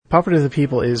Pauper to the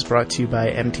People is brought to you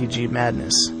by MTG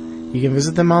Madness. You can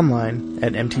visit them online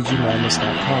at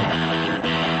mtgmadness.com.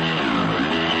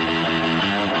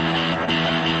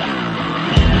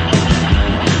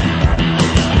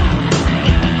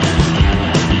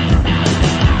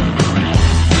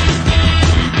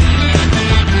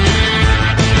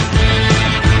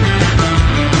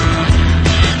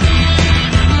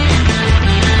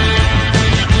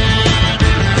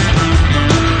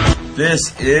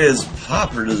 This is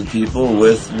Pauper to the People.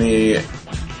 With me,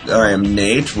 I am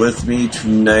Nate. With me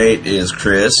tonight is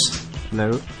Chris.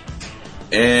 Hello.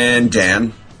 And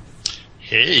Dan.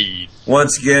 Hey.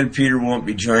 Once again, Peter won't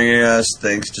be joining us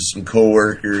thanks to some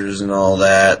coworkers and all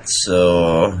that.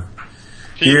 So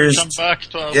Peter, come back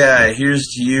to us. Yeah, here's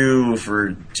to you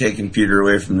for taking Peter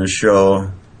away from the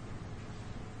show.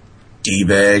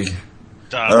 D-bag.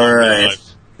 All right.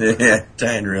 Yeah,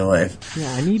 die in real life.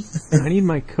 Yeah, I need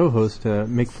my co-host to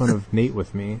make fun of Nate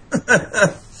with me.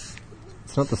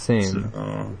 It's not the same.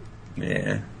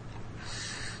 Yeah.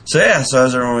 So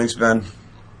how's everyone week's been?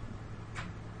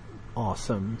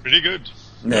 Awesome. Pretty good.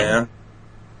 Yeah.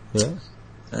 Yeah.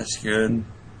 That's good.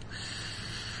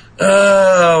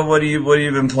 What have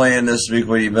you been playing this week?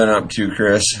 What have you been up to,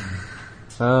 Chris?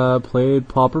 Played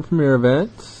Pauper Premier Event.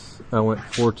 I went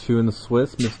 4-2 in the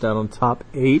Swiss, missed out on top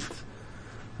 8.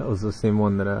 That was the same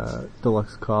one that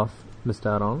Deluxe Cough missed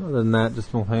out on. Other than that,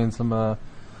 just been playing some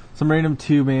random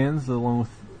 2-mans along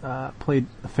with played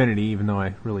Affinity, even though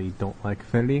I really don't like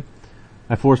Affinity.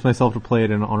 I forced myself to play it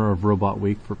in honor of Robot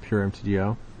Week for pure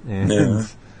MTGO, and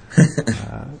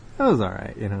that was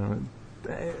alright. You know,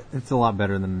 it's a lot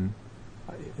better than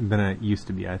it used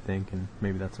to be, I think, and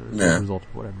maybe that's a result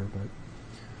of whatever.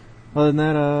 But other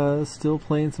than that, still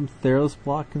playing some Theros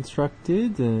Block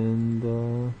Constructed,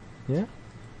 and yeah.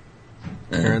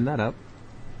 Tearing that up.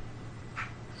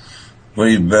 What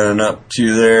have you been up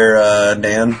to there,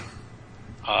 Dan?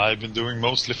 I've been doing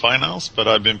mostly finance, but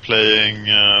I've been playing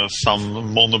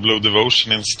some Mono Blue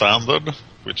Devotion in Standard,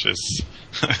 which is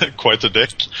quite a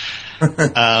deck.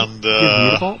 And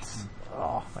oh,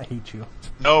 I hate you.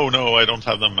 No, I don't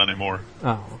have them anymore.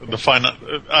 Oh,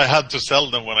 okay. I had to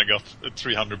sell them when I got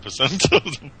 300% of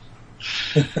them.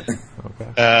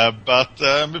 Okay. But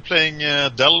I'm playing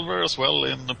Delver as well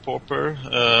in Pauper,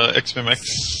 XMX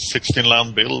 16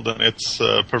 land build, and it's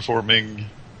performing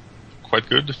quite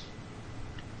good.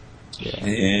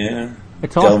 Yeah.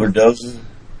 Delver does.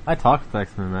 I talked with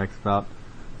XMX about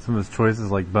some of his choices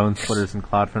like Bone Splitters and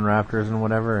Cloudfin Raptors and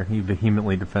whatever, and he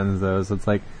vehemently defends those. It's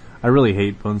like, I really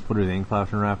hate Bone Splitters and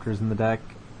Cloudfin Raptors in the deck,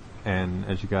 and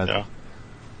as you guys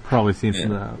probably seen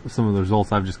some of the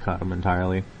results, I've just cut them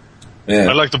entirely. Yeah.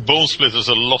 I like the Bone Splitters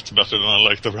a lot better than I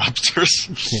like the Raptors.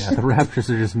 Yeah, the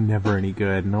Raptors are just never any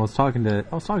good. And I was talking to him,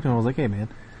 I was like, hey man,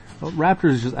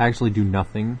 Raptors just actually do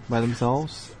nothing by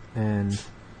themselves. And,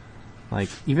 like,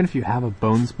 even if you have a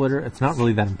Bone Splitter, it's not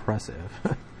really that impressive.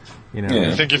 You know?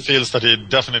 Yeah. I think he feels that he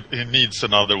needs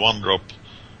another 1-drop.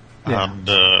 Yeah. And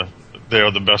they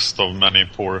are the best of many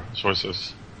poor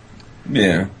choices.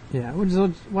 Yeah. Yeah, which is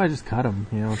why I just cut them.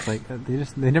 You know, it's like,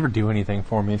 they never do anything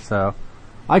for me, so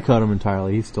I cut him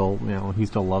entirely. He still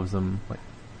loves them.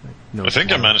 I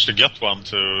think I managed to get one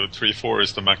to 3-4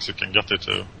 is the max you can get it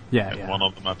to. In one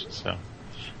of the matches. Yeah,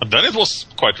 and then it was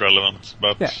quite relevant.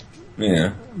 But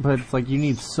but it's like you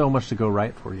need so much to go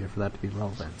right for you for that to be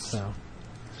relevant. So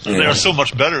they are so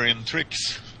much better in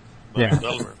tricks. Yeah,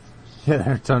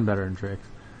 they're a ton better in tricks.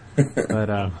 But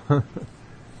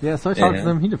so I talked to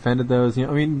them. He defended those. You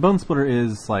know, I mean, Bone Splitter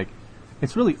is like,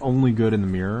 it's really only good in the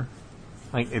mirror.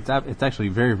 Like, it's actually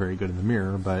very, very good in the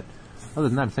mirror, but other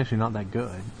than that, it's actually not that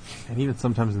good. And even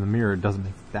sometimes in the mirror, it doesn't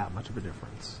make that much of a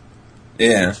difference.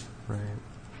 Yeah. Right.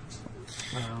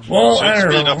 Well, should I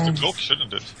don't speed know. up the clock,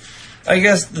 shouldn't it? I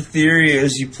guess the theory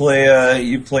is you play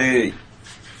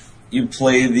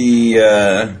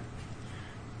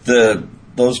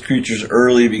those creatures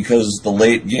early because the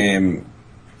late game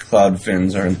Cloud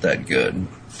Fins aren't that good.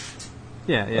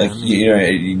 Yeah. Like,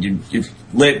 you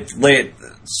late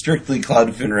strictly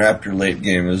Cloudfin Raptor late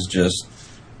game is just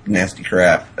nasty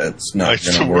crap. It's not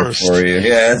going to work for you.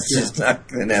 Yeah, it's just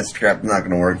not nasty crap. Not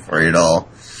going to work for you at all.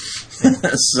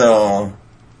 So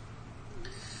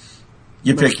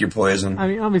you pick your poison. I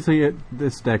mean, obviously,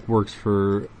 this deck works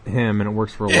for him, and it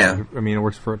works for a lot. It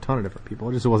works for a ton of different people.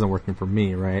 It just wasn't working for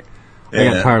me, right? I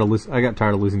got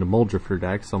tired of losing to Mold Drifter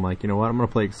decks, so I'm like, you know what? I'm going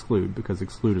to play Exclude because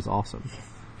Exclude is awesome.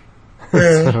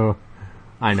 So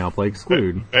I now play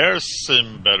Exclude. Bears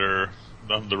seem better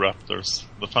than the Raptors,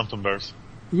 the Phantom Bears.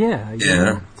 Yeah.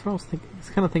 That's what I was thinking. I was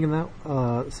kind of thinking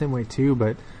that same way too,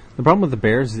 but the problem with the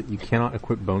Bears is that you cannot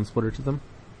equip Bone Splitter to them.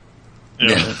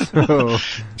 Yeah. So,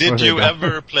 Did you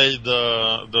ever play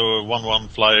the 1/1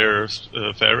 flyer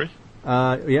fairy?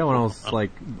 Yeah, when I was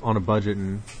like on a budget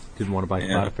and didn't want to buy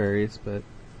Cloud of Fairies, but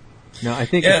no, I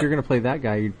think if you're going to play that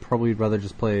guy, you'd probably rather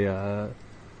just play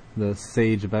the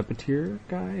Sage of Epityr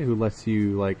guy who lets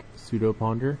you like pseudo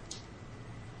ponder.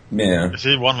 Yeah. Is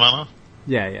he 1 mana?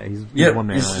 Yeah, he's 1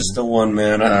 mana. He's just a 1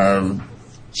 mana.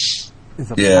 Is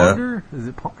it ponder?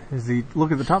 Is he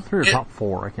look at the top 3 or top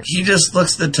 4? I can't. He just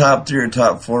looks at the top 3 or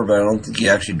top 4, but I don't think he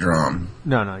actually draw them.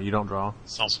 No, you don't draw.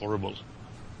 Sounds horrible.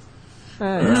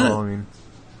 I mean,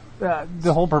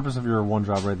 the whole purpose of your one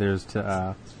job right there is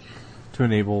to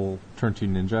enable turn 2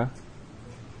 ninja.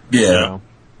 Yeah.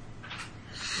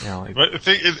 So, like, but I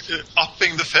think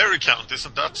upping the fairy count,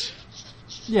 isn't that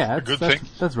a good thing?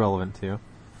 That's relevant too.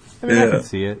 I mean, I can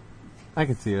see it. I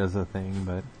can see it as a thing,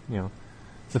 but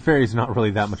the fairy's not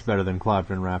really that much better than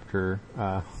Cloudfin Raptor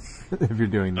if you're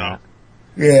doing that.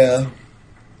 Yeah.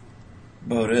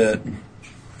 About it.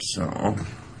 So,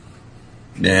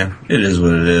 yeah, it is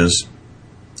what it is.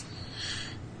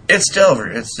 It's Delver.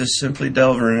 It's just simply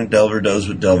Delver, and Delver does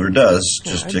what Delver does.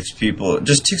 Just ticks people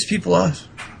off.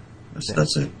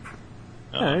 That's it.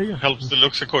 There you go. Helps the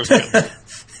looks coefficient.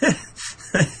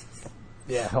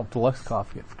 Yeah, help Deluxe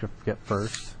Coffee get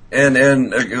first.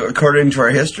 And according to our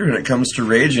history, when it comes to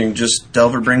raging, just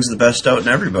Delver brings the best out in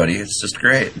everybody. It's just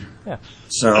great. Yeah.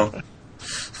 So,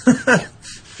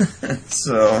 it's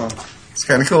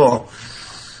kind of cool.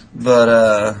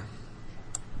 But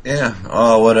yeah.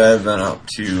 Oh, what I've been up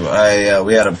to?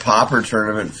 We had a Pauper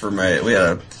tournament for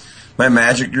my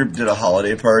Magic group did a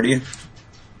holiday party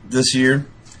this year,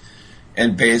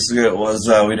 and basically it was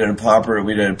we did a Pauper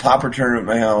tournament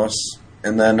at my house,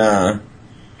 and then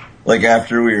like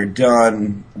after we were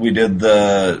done, we did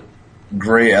the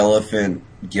Gray Elephant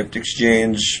gift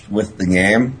exchange with the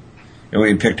game, and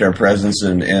we picked our presents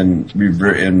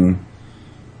in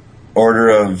order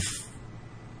of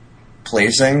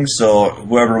placing. So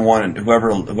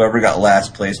whoever got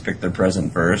last place picked their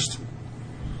present first,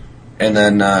 and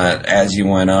then as you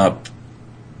went up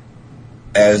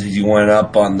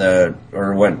on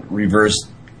went reverse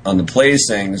on the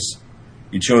placings,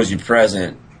 you chose your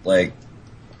present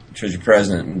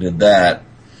and did that.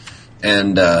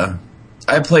 And I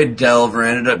played Delver,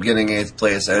 ended up getting 8th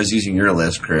place. I was using your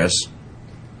list, Chris.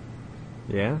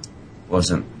 Yeah?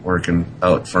 Wasn't working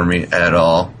out for me at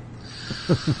all.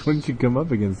 What did you come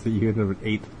up against that you ended up at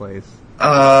 8th place?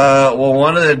 Well,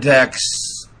 one of the decks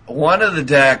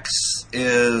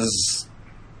is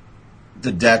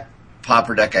the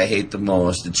Pauper deck I hate the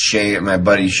most. It's my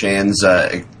buddy Shane's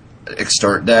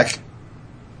Extort deck.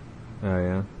 Oh,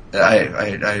 yeah?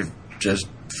 I just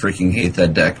freaking hate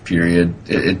that deck, period.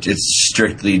 It's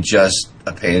strictly just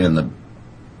a pain in the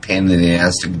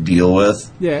ass to deal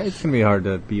with. Yeah, it's going to be hard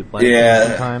to beat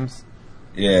sometimes.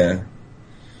 Yeah.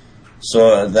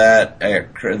 So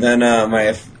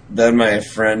my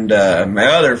friend, my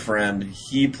other friend,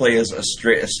 he plays a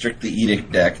strictly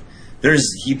Edict deck.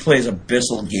 He plays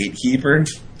Abyssal Gatekeeper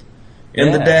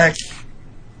in the deck.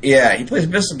 Yeah, he plays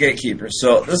Abyssal Gatekeeper.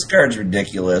 So this card's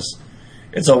ridiculous.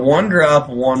 It's a 1-drop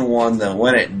 1/1 that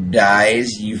when it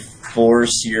dies, you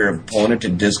force your opponent to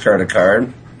discard a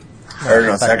card.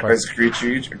 Sacrifice a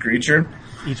creature.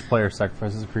 Each player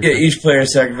sacrifices a creature. Yeah, each player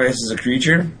sacrifices a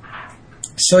creature.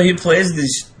 So he plays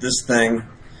this thing,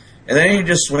 and then he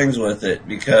just swings with it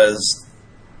because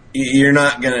you're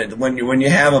not gonna when you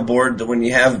have a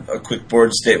quick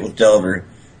board state with Delver.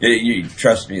 You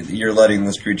trust me, you're letting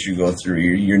this creature go through.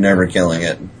 You're never killing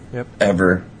it. Yep.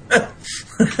 Ever.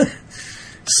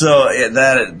 So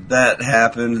that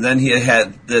happened. Then he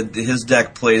had his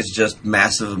deck plays just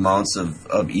massive amounts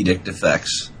of Edict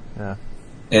effects. Yeah.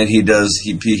 And he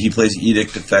plays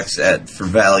Edict effects for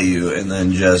value, and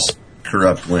then just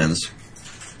Corrupt wins.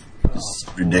 It's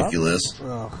ridiculous.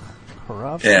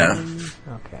 Corrupt? Yeah.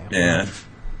 Okay. Yeah.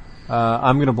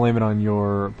 I'm going to blame it on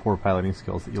your poor piloting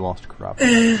skills that you lost to Corrupt.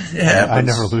 I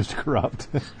never lose to Corrupt.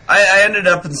 I ended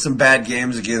up in some bad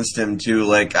games against him, too.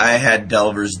 Like, I had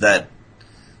Delvers that...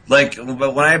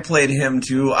 but when I played him,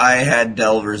 too, I had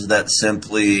Delvers that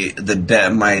simply...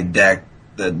 my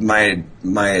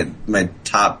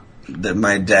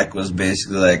deck was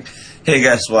basically like, hey,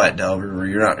 guess what, Delver?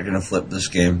 You're not going to flip this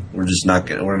game. We're not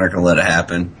going to let it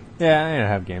happen. Yeah, I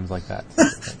have games like that.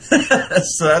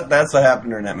 So that's what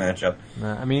happened during that matchup.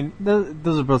 I mean,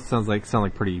 those are both sound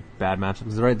like pretty bad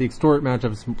matchups, right? The Extort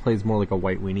matchup plays more like a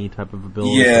White Weenie type of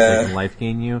ability. Yeah. They can life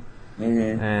gain you.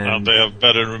 Mm-hmm. And they have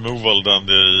better removal than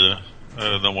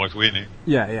White Weenie.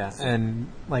 Yeah.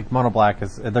 And like Mono Black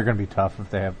they're going to be tough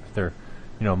if they're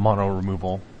mono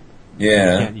removal.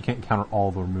 Yeah. You can't counter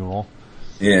all the removal.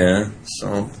 Yeah,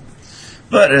 so...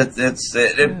 But it's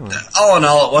all in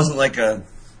all, it wasn't like a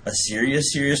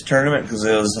serious tournament, because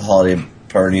it was a holiday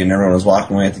party and everyone was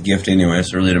walking away with the gift anyway,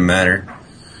 so it really didn't matter.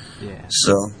 Yeah.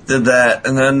 So, did that,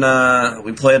 and then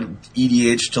we played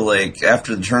EDH till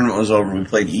after the tournament was over, we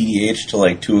played EDH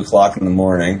till 2 o'clock in the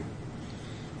morning.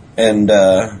 And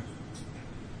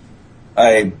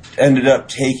I ended up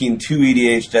taking 2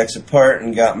 EDH decks apart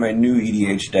and got my new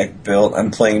EDH deck built.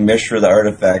 I'm playing Mishra the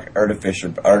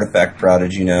Artifact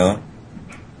Prodigy now.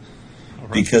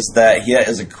 Because he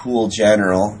is a cool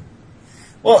general.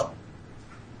 Well,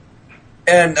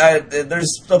 and there'll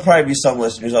probably be some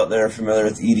listeners out there familiar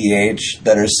with EDH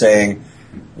that are saying,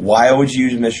 why would you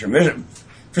use Mishra?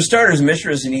 For starters,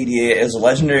 Mishra is an EDH, is a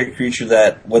legendary creature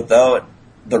that, without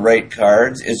the right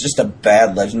cards, is just a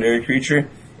bad legendary creature.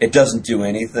 It doesn't do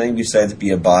anything besides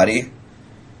be a body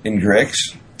in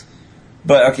Grix.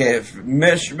 But, okay,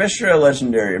 Mishra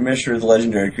the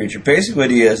legendary creature. Basically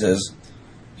what he is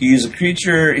he's a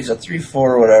creature, he's a 3/4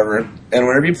 or whatever, and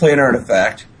whenever you play an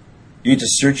artifact, you need to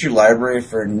search your library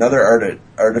for another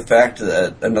artifact,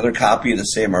 another copy of the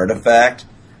same artifact,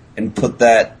 and put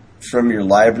that from your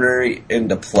library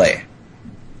into play.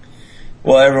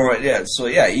 Well,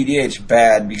 EDH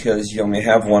bad because you only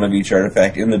have one of each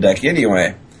artifact in the deck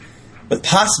anyway. With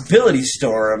Possibility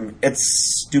Storm, it's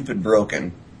stupid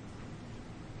broken.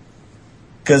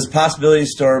 Because Possibility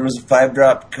Storm is a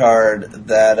 5-drop card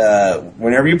that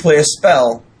whenever you play a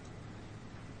spell,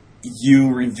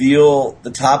 you reveal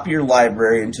the top of your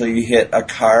library until you hit a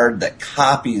card that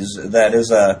copies, that is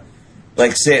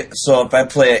so if I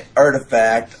play an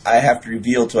artifact, I have to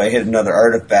reveal till I hit another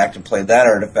artifact and play that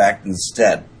artifact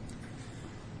instead.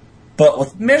 But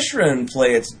with Mishra in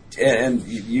play,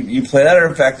 you play that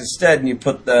artifact instead, and you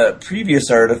put the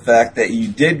previous artifact that you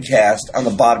did cast on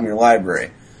the bottom of your library.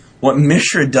 What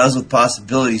Mishra does with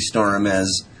Possibility Storm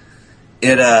is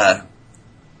the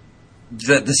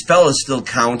spell is still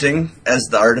counting as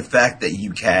the artifact that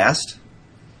you cast,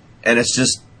 and it's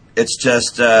just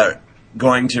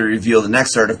going to reveal the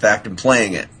next artifact and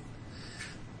playing it.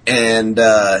 And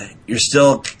you're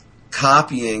still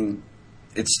copying.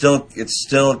 It's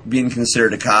still being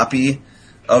considered a copy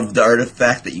of the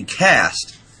artifact that you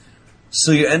cast.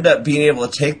 So you end up being able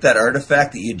to take that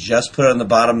artifact that you just put on the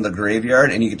bottom of the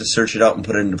graveyard, and you get to search it out and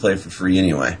put it into play for free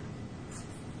anyway.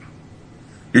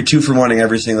 You're 2 for 1-ing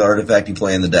every single artifact you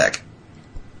play in the deck.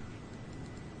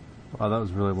 Wow, that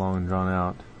was really long and drawn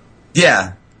out.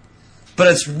 Yeah. But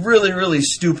it's really, really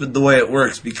stupid the way it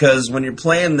works, because when you're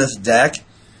playing this deck,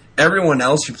 everyone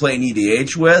else you're playing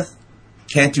EDH with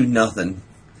can't do nothing.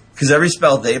 Because every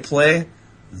spell they play,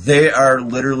 they are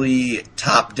literally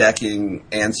top-decking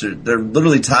they're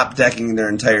literally top-decking their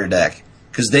entire deck.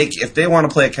 Because if they want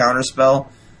to play a counterspell,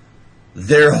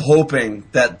 they're hoping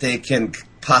that they can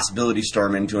Possibility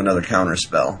Storm into another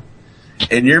counterspell.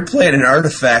 And you're playing an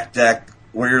artifact deck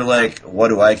where you're like, what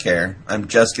do I care? I'm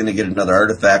just going to get another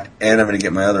artifact, and I'm going to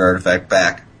get my other artifact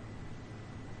back.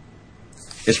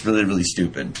 It's really, really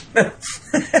stupid.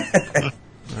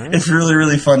 It's a really,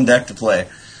 really fun deck to play.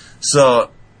 So,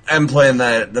 I'm playing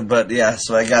that, but yeah,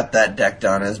 so I got that deck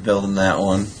done. I was building that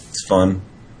one. It's fun.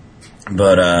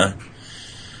 But,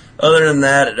 other than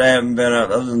that,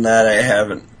 I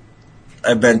haven't.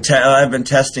 I've been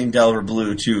testing Delver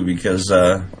Blue too, because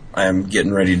I'm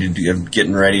getting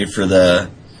ready for the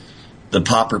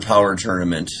Pauper Power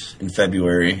tournament in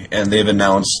February, and they've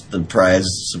announced the prize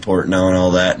support now and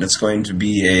all that, and it's going to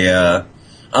be a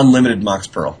unlimited Mox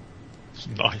Pearl.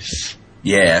 Nice.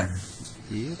 Yeah.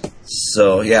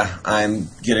 So yeah, I'm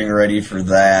getting ready for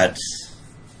that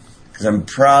because I'm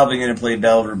probably going to play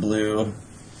Delver Blue.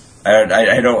 I've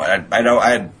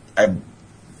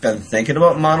been thinking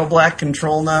about Mono Black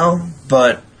Control now,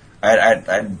 but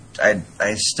I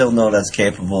still know that's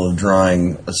capable of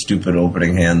drawing a stupid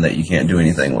opening hand that you can't do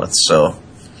anything with. So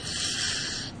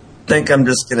I think I'm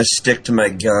just going to stick to my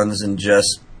guns and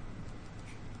just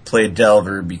play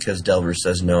Delver because Delver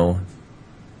says no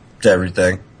to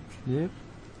everything. Yep.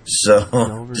 So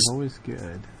Delver's always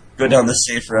good. Go down the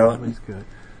safe route. Always good.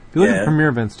 If you look at Premier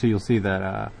events too, you'll see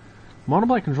that Mono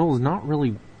Black Control is not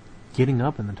really getting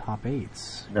up in the top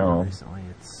 8s. No. Recently,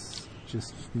 it's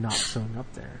just not showing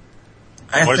up there.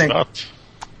 Why is that?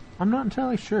 I'm not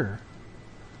entirely sure.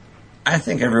 I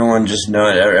think everyone just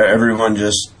knows.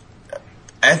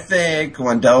 I think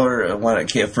when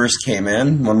it first came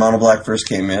in, when Mono Black first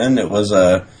came in, it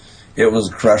was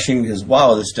crushing because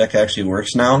wow, this deck actually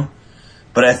works now.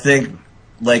 But I think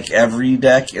like every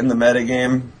deck in the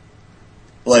metagame,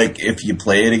 like if you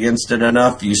play it against it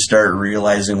enough, you start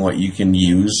realizing what you can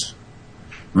use,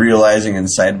 realizing and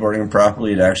sideboarding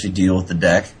properly to actually deal with the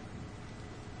deck.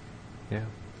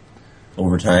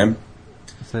 over time.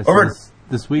 So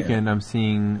this weekend, I'm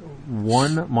seeing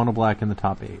one mono black in the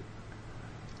top 8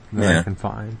 that I can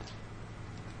find,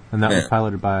 and that was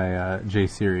piloted by Jay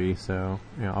Siri. So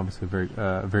obviously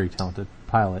very talented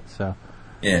pilot. So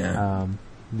yeah.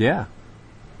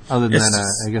 Other than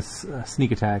that, I guess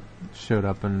Sneak Attack showed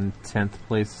up in 10th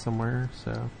place somewhere.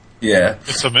 So yeah,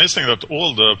 it's amazing that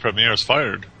all the premieres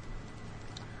fired.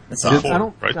 That's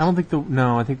awful, right? I don't think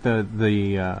I think the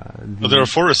but there are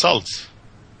 4 results.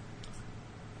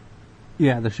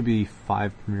 Yeah, there should be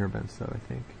 5 premiere events though, I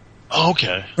think. Oh,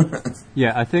 okay.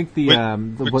 Yeah, I think the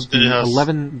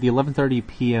 11:30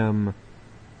 p.m.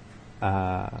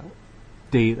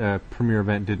 Premiere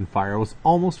event didn't fire. It was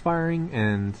almost firing,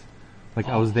 and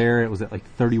I was there. It was at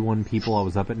 31 people. I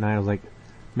was up at night. I was like,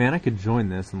 man, I could join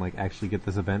this and actually get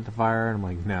this event to fire. And I'm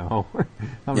like, no, I'm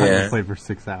not going to play for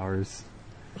 6 hours.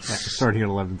 Starting at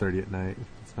 11:30 at night.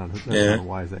 That's not a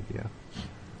wise idea.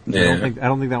 Yeah. I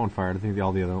don't think that one fired. I think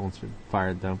all the other ones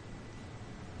fired though.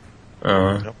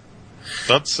 Yep.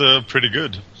 That's pretty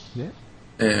good. Yeah.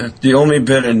 Yeah. The only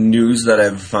bit of news that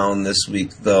I've found this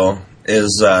week though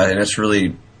is, and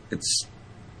it's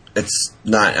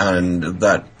not on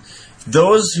that.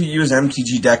 Those who use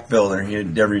MTG Deck Builder, you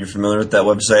familiar with that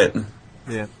website?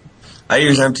 Yeah. I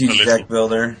use MTG Deck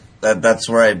Builder. That's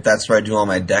where I do all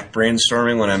my deck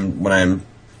brainstorming when I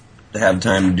have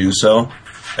time to do so.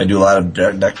 I do a lot of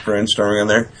deck brainstorming on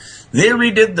there. They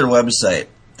redid their website.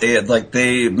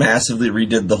 They massively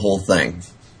redid the whole thing.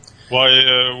 Why?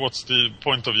 What's the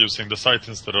point of using the site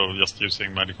instead of just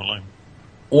using Magic Online?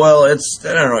 Well, I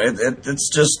don't know.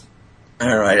 It's just, I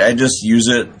don't know. I just use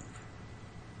it.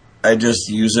 I just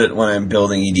use it when I'm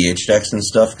building EDH decks and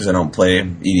stuff because I don't play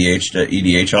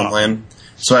EDH online.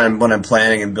 So when I'm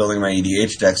planning and building my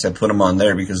EDH decks, I put them on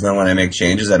there because then when I make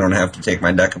changes, I don't have to take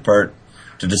my deck apart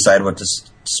to decide what to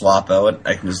swap out.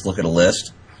 I can just look at a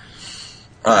list.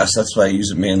 So that's what I use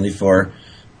it mainly for.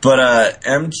 But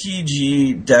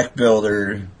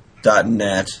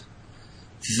mtgdeckbuilder.net,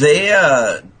 they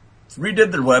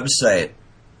redid their website.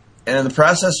 And in the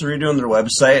process of redoing their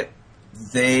website,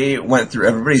 they went through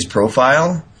everybody's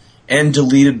profile and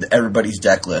deleted everybody's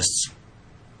deck lists.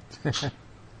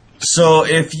 So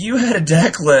if you had a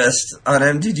deck list on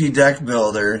MTG Deck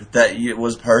Builder that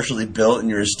was partially built and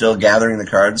you were still gathering the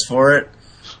cards for it,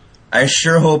 I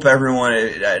sure hope I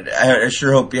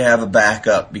sure hope you have a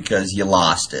backup because you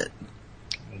lost it.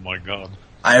 Oh my god!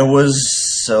 I was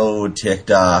so ticked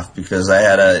off because I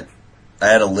had a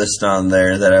list on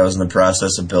there that I was in the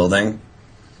process of building,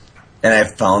 and I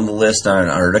found the list on an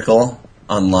article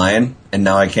online, and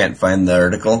now I can't find the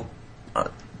article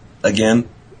again.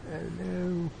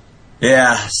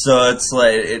 Yeah, so it's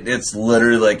it's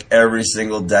literally every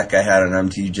single deck I had on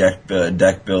MTG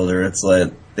Deck Builder. It's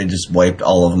they just wiped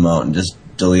all of them out and just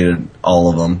deleted all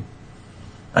of them.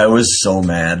 I was so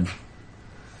mad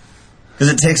because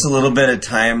it takes a little bit of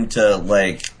time to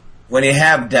when you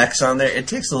have decks on there. It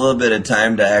takes a little bit of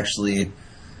time to actually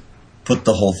put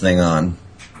the whole thing on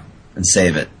and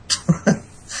save it.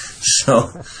 So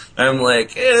I'm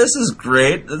like, hey, this is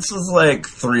great. This was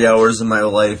 3 hours of my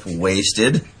life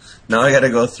wasted. Now I got to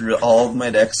go through all of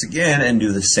my decks again and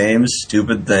do the same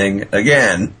stupid thing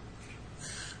again.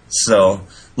 So,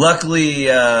 luckily,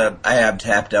 I have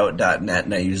tappedout.net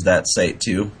and I use that site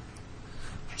too.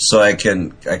 So I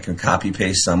can copy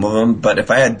paste some of them. But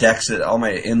if I had decks, all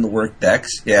my in the work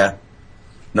decks, now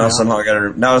somehow I got to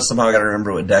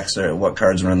remember what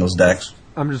cards are in those decks.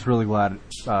 I'm just really glad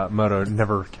Moto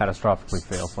never catastrophically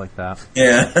fails like that.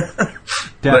 Yeah.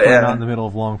 Definitely not in the middle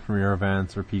of long premiere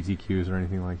events or PTQs or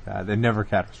anything like that. It never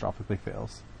catastrophically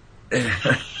fails.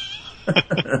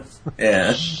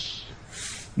 Yeah.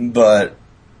 But,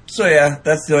 so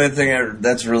that's the only thing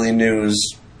that's really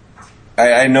news.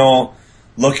 I know,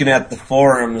 looking at the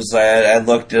forums, I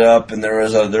looked it up, and there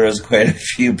was quite a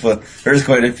few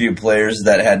players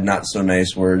that had not so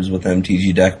nice words with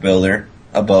MTG Deck Builder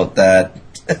about that.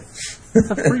 It's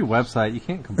a free website. You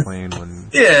can't complain when.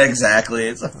 Yeah, exactly.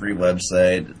 It's a free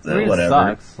website.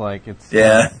 Whatever. It sucks. It's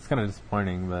kind of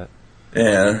disappointing, but.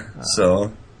 Yeah. That's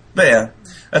all I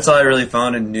really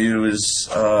found in news.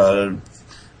 I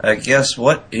guess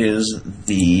what is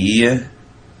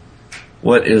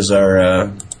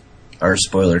our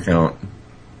spoiler count?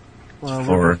 Well,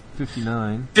 we're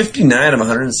 59. 59 of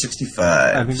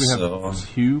 165. I think we have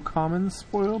 2 commons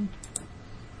spoiled.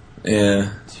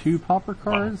 Yeah. 2 Pauper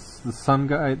cards, the Sun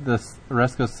Guide, the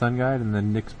Resco Sun Guide, and the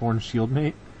Nyxborn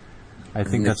Shieldmate. I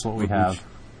think that's what we have.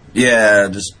 Yeah,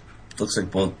 just looks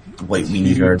like both white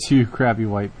weenie cards. 2 crappy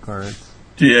white cards.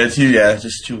 Yeah,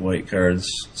 just 2 white cards.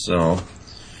 So,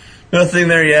 Nothing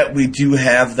there yet. We do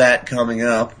have that coming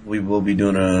up. We will be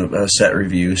doing a set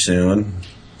review soon.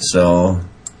 So,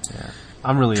 yeah.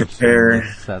 I'm really prepare. interested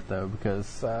in this set, though,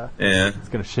 because it's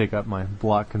going to shake up my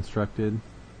block constructed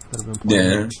that I've been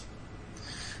playing. Yeah.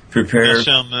 Prepare.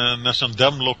 Nation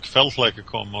Demlock felt like a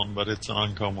common, but it's an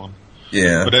uncommon.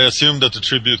 Yeah. But I assume that the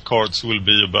tribute cards will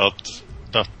be about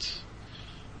that.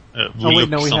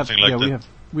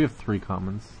 We have 3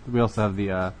 commons. We also have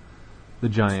the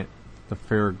giant, the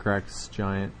Ferrograx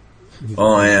giant.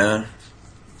 Oh yeah.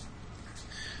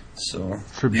 So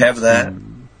we have that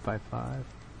 5/5.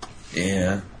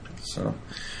 Yeah. So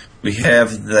we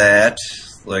have that.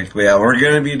 Like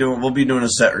we'll be doing a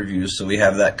set review, so we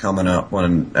have that coming up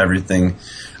when everything.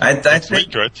 I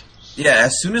think, right? Yeah,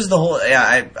 as soon as the whole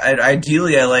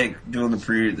ideally I like doing the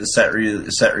set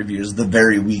reviews the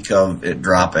very week of it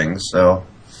dropping, so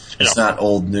it's not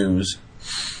old news.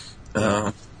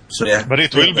 So yeah, but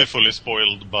it will be fully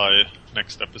spoiled by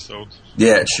next episode.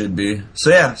 Yeah, it should be.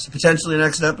 So potentially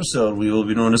next episode we will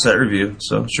be doing a set review,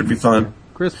 so it should be fun.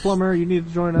 Chris Plummer, you need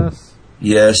to join us.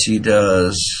 Yes, he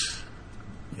does.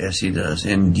 Yes, he does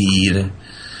indeed.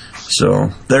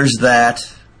 So there's that.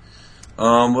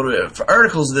 What do we have for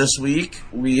articles this week?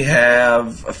 We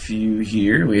have a few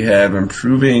here. We have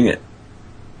improving.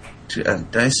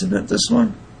 Did I submit this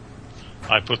one?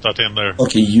 I put that in there.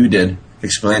 Okay, you did.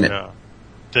 Explain it. Yeah.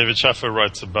 David Schaffer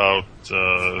writes about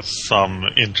some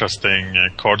interesting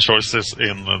card choices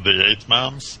in the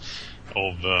 8-mans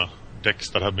of decks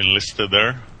that have been listed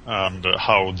there, and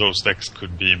how those decks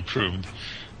could be improved.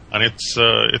 And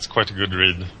it's quite a good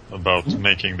read about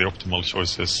making the optimal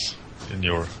choices in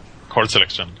your card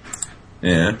selection.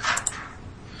 Yeah.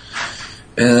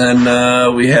 And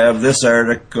then we have this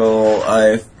article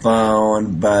I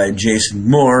found by Jason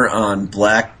Moore on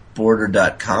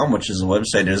blackborder.com, which is a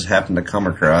website I just happened to come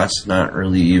across. Not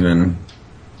really even...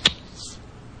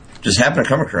 Just happened to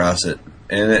come across it.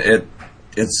 And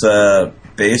it's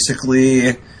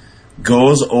basically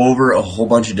goes over a whole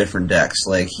bunch of different decks.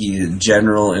 Like,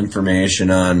 general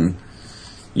information on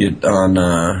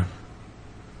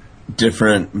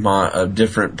different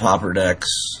Pauper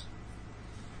decks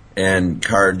and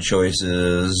card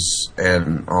choices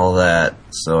and all that.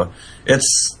 So it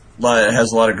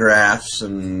has a lot of graphs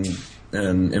and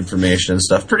information and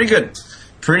stuff. Pretty good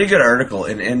article,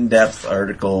 an in-depth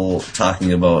article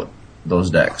talking about those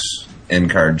decks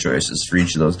and card choices for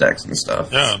each of those decks and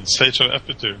stuff. Yeah, and Sage of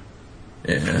Epity.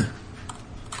 Yeah.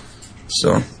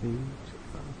 So.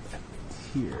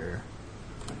 Here.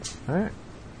 All right.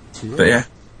 But yeah,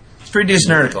 it's a pretty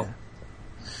decent article.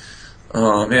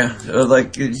 Yeah, I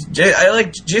like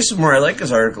Jason Moore. I like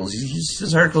his articles.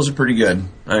 His articles are pretty good.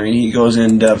 I mean, he goes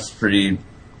in depth pretty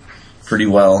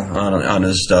well on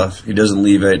his stuff. He doesn't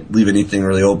leave anything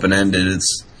really open ended.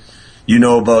 It's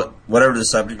about whatever the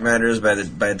subject matter is by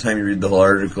the time you read the whole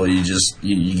article, you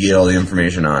get all the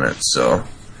information on it. So.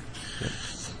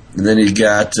 And then you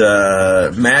got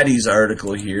Maddie's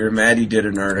article here. Maddie did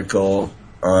an article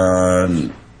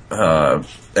on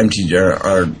MTG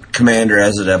or Commander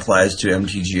as it applies to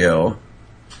MTGO,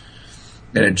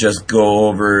 and it just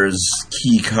goes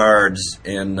key cards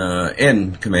in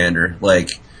Commander.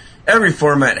 Like, every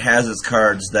format has its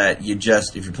cards that if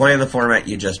you're playing the format,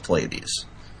 you just play these.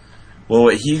 Well,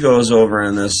 what he goes over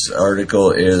in this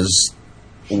article is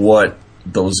what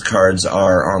those cards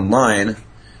are online.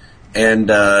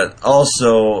 And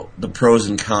also the pros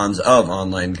and cons of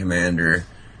online Commander,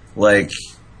 like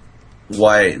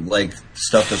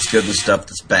stuff that's good and stuff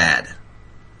that's bad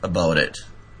about it.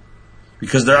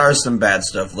 Because there are some bad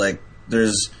stuff. Like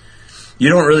you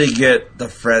don't really get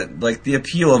the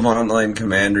appeal of online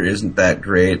Commander isn't that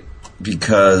great,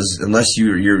 because unless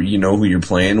you know who you're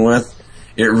playing with,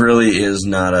 it really is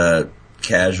not a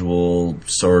casual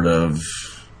sort of.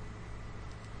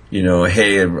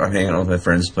 Hey, I'm hanging out with my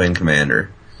friends playing Commander.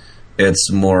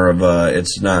 It's more of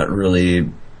it's not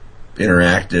really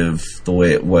interactive the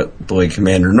way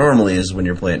Commander normally is when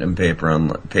you're playing in on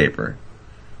paper.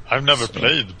 I've never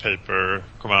played paper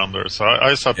Commander, so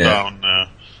I sat down a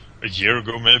year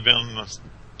ago maybe and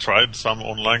tried some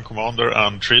online Commander,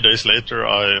 and 3 days later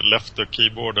I left the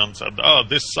keyboard and said,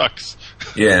 this sucks.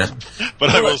 Yeah.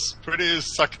 But I was pretty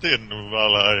sucked in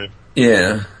while I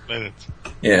played it.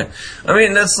 Yeah, I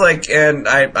mean that's and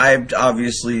I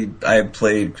obviously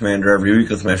play Commander every week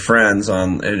with my friends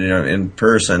in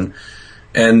person,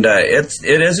 and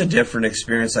it is a different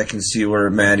experience. I can see where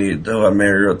Mary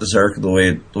wrote this article the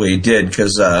way he did,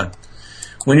 because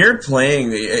when you're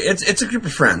playing, it's a group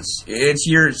of friends. It's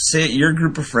your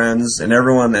group of friends, and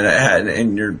everyone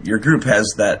and your group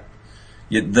has that.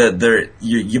 You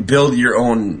build your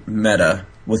own meta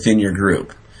within your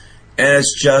group. And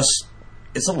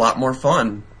it's a lot more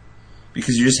fun.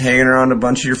 Because you're just hanging around a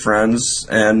bunch of your friends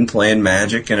and playing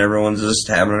Magic, and everyone's just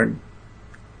having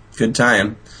a good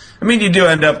time. I mean, you do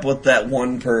end up with that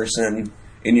one person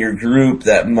in your group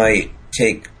that might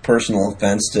take personal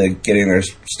offense to getting their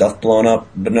stuff blown up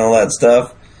and all that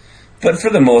stuff. But for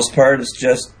the most part, it's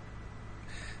just...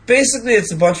 Basically,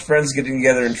 it's a bunch of friends getting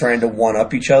together and trying to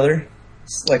one-up each other.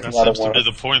 It's like that a lot of seems to one-up.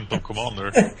 be the point of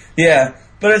Commander. Yeah,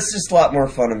 but it's just a lot more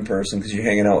fun in person because you're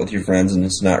hanging out with your friends, and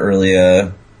it's not really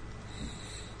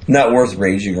not worth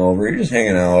raging over. You're just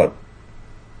hanging out.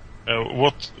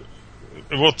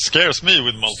 What scares me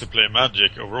with multiplayer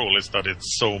Magic overall is that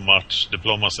it's so much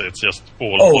diplomacy. It's just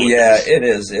all. Oh politics. yeah, it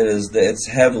is. It is. It's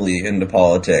heavily into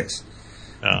politics.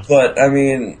 Yeah. But I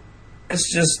mean,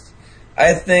 it's just.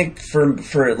 I think for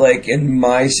like in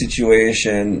my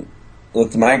situation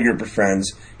with my group of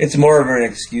friends, it's more of an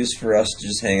excuse for us to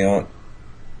just hang out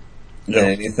than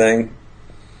anything.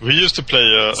 We used to play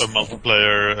a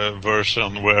multiplayer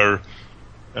version where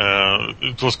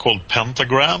it was called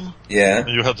Pentagram. Yeah.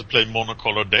 You had to play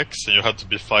monocolor decks, and you had to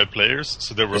be 5 players.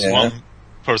 So there was Yeah. one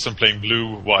person playing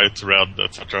blue, white, red,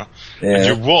 etc. Yeah. And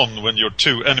you won when your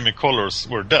 2 enemy colors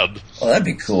were dead. Oh, that'd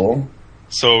be cool.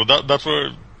 So that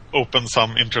will open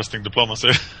some interesting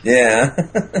diplomacy. Yeah.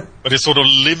 But it sort of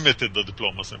limited the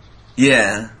diplomacy.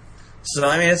 Yeah. So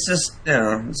I mean, it's just it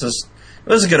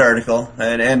was a good article,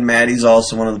 and Maddie's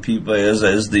also one of the people is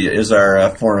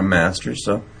our forum master.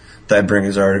 So I bring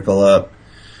his article up.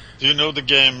 Do you know the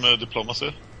game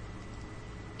Diplomacy?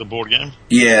 The board game?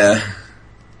 Yeah.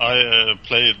 I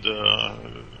played.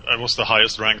 I was the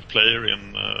highest ranked player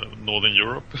in Northern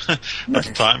Europe at the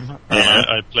time, and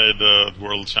I played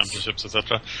World Championships,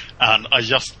 etc. And I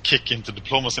just kick into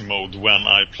diplomacy mode when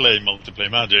I play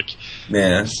multiplayer Magic.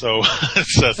 Yeah. So it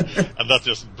says, and that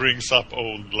just brings up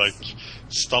old like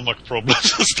stomach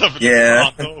problems and stuff. Yeah.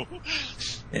 Oh, no.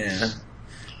 Yeah.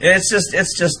 It's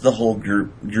just the whole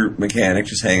group mechanic,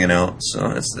 just hanging out. So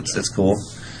it's cool.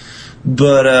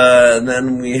 But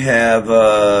then we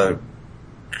have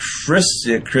Chris,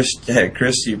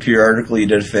 your article you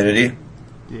did Affinity.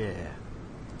 Yeah.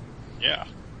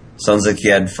 Sounds like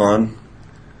you had fun.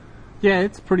 Yeah,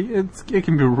 it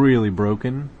can be really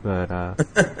broken, but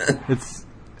it's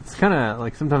kind of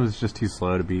like sometimes it's just too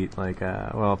slow to beat. Like,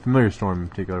 Familiar Storm in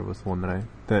particular was the one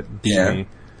that beat me.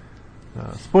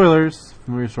 Spoilers: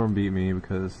 Familiar Storm beat me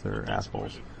because they're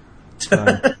assholes.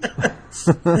 Can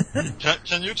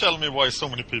you tell me why so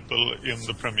many people in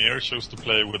the premiere chose to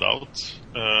play without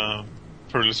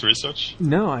Perilous Research?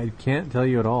 No, I can't tell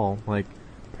you at all. Like,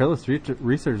 Perilous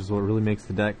Research is what really makes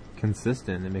the deck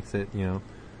consistent. It makes it,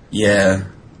 Yeah.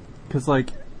 because a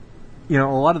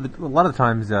lot of the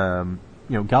times,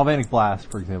 Galvanic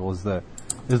Blast, for example, is the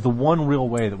one real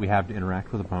way that we have to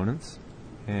interact with opponents,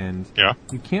 and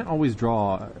you can't always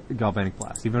draw Galvanic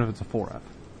Blast, even if it's a 4F.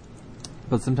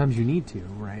 But sometimes you need to,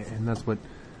 right? And that's what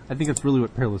I think it's really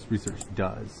what Perilous Research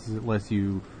does. Is it lets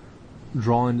you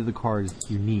draw into the cards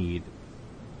you need,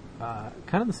 kind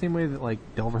of the same way that like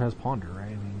Delver has Ponder, right?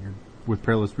 I mean, with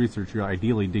Perilous Research, you're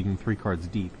ideally digging 3 cards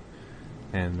deep,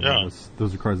 and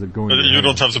those are cards that go in. You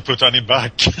don't have to put any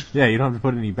back. Yeah, you don't have to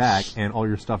put any back, and all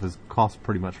your stuff is cost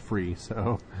pretty much free.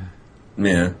 So,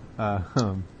 yeah,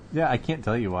 I can't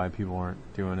tell you why people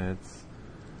aren't doing it.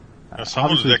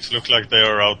 Some of the decks look like they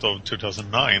are out of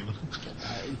 2009.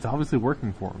 It's obviously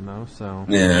working for them, though. So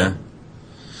yeah.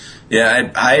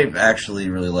 I actually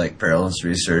really like Perilous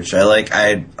Research. I'm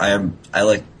gonna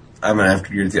have to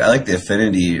agree with you. I like the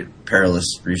Affinity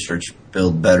Perilous Research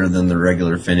build better than the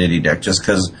regular Affinity deck, just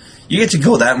because you get to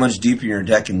go that much deep in your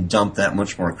deck and dump that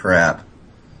much more crap.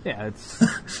 Yeah, it's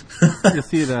you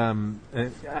see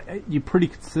it. You pretty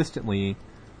consistently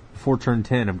before turn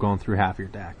 10 have gone through half your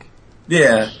deck.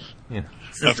 Yeah. Yeah.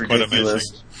 That's ridiculous. Quite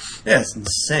amazing. Yeah, it's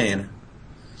insane.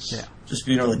 Yeah. Just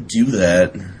being able to do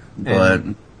that. But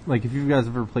like if you guys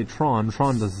have ever played Tron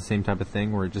does the same type of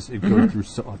thing where it goes through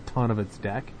a ton of its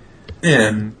deck. Yeah.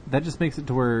 And that just makes it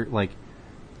to where like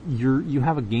you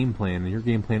have a game plan, and your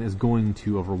game plan is going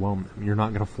to overwhelm them. You're not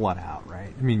going to flood out,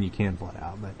 right? I mean, you can flood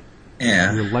out, but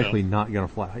you're likely not going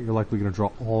to flood out. You're likely going to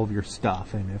draw all of your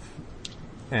stuff, and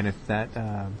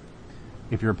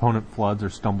if your opponent floods or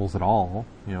stumbles at all,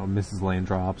 misses land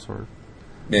drops or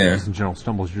just in general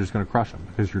stumbles, you're just going to crush them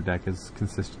because your deck is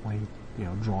consistently,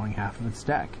 drawing half of its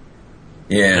deck.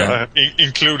 Yeah.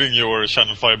 Including your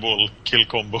Channel Fireball kill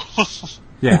combo.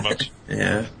 Yeah.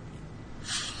 Yeah.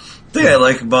 The thing I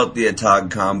like about the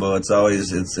Atog combo, it's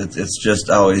just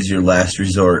always your last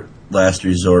resort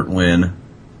win.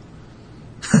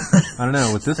 I don't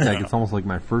know, with this deck it's almost like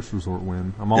my first resort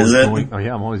win. I'm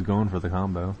always going for the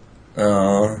combo.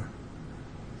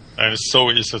 And it's so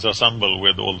easy to assemble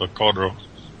with all the card row.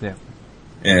 Yeah.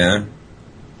 Yeah.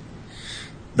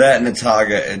 That and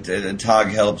a tog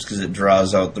helps because it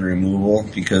draws out the removal,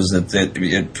 because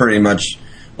it pretty much,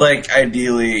 like,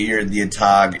 ideally the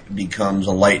tog becomes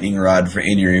a lightning rod for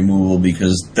any removal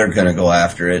because they're going to go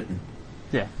after it.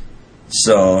 Yeah.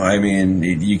 So, I mean,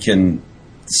 you can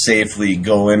safely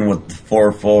go in with the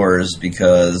 4/4s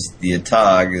because the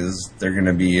tog they're going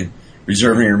to be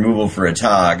reserving removal for a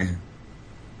tog.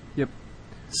 Yep.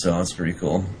 So that's pretty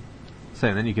cool.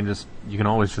 And then you can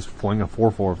always just fling a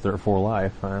 4/4 if they're at 4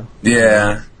 life. Huh?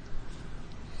 Yeah.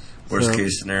 Worst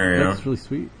case scenario. That's really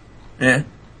sweet. Yeah.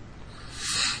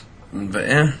 But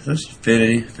yeah, this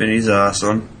Affinity's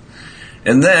awesome.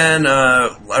 And then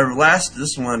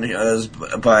this one is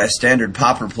by Standard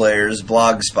Pauper Players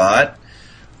Blogspot.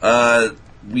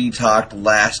 We talked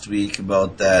last week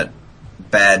about that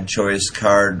bad choice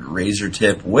card Razor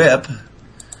Tip Whip,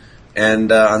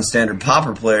 and on Standard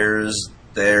Pauper Players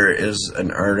there is an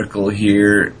article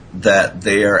here that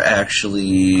they are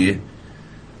actually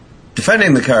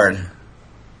defending the card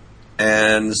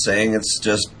and saying it's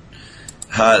just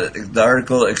how the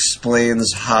article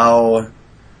explains how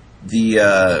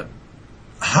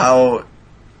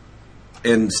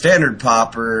in Standard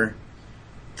Pauper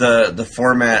the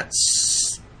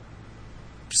format's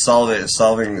solving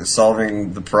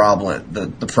the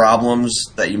problems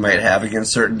that you might have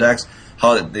against certain decks,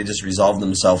 how they just resolve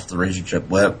themselves with the Razor Tip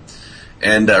Whip.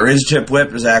 And Razor Tip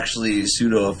Whip is actually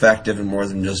pseudo-effective in more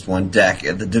than just one deck.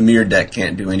 The Dimir deck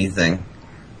can't do anything.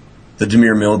 The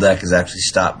Dimir Mill deck is actually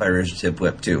stopped by Razor Tip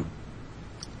Whip too.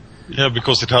 Yeah,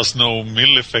 because it has no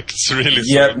mill effects really,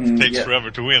 so it takes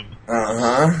forever to win.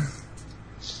 Uh-huh.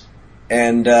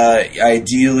 And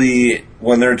ideally,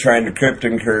 when they're trying to Crypt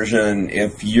Incursion,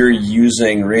 if you're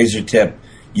using Razor Tip,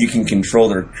 you can control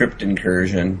their Crypt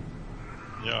Incursion.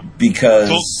 Yeah. Because...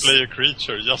 Don't play a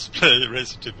creature, just play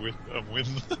Razor Tip with win.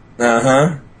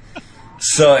 Uh-huh.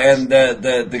 So, and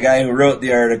the guy who wrote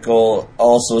the article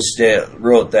also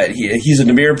wrote that he's a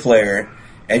Dimir player,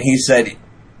 and he said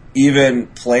even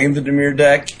playing the Dimir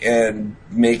deck and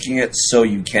making it so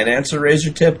you can answer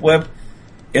Razor Tip Whip,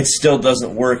 it still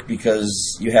doesn't work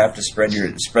because you have to spread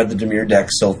the Dimir deck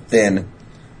so thin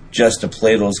just to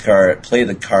play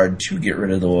the card to get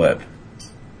rid of the whip.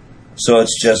 So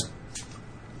it's just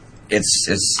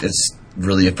it's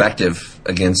really effective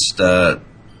against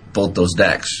both those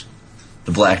decks,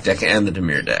 the black deck and the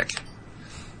Dimir deck.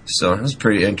 So it's a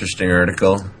pretty interesting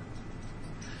article.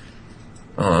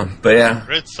 But yeah,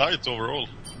 great site overall.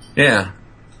 Yeah,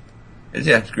 it's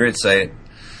a great site.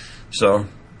 So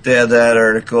they had that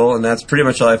article, and that's pretty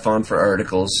much all I found for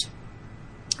articles.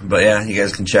 But yeah, you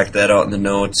guys can check that out in the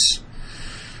notes.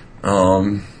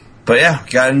 But yeah,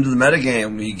 got into the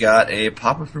metagame. We got a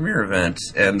Pauper Premier event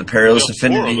and the Perilous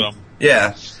Affinity. 4 of them.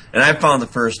 Yeah, and I found the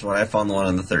first one. I found the one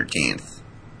on the 13th.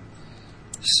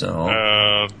 So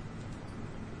I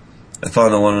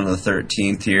found the one on the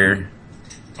 13th here.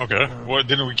 Okay. Well,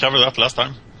 didn't we cover that last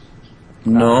time?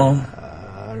 No,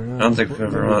 I don't know. I don't think we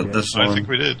covered this one. I think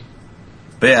we did.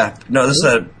 But yeah, no, this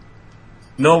is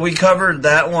no, we covered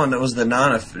that one. It was a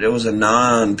non-perilous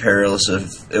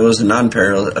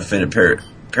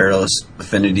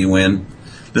affinity win.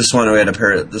 This one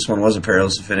was a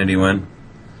perilous affinity win.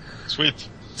 Sweet.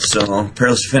 So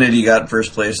perilous affinity got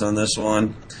first place on this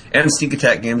one, and Sneak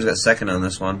Attack Games got second on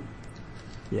this one.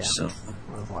 Yeah. So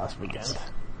that was last weekend.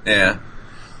 yeah.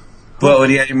 But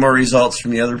do you have any more results from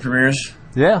the other premieres?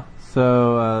 Yeah.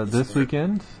 So this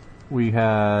weekend we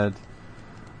had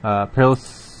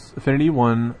Perilous Affinity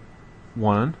won,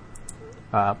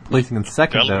 placing in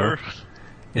second though.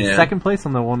 In second place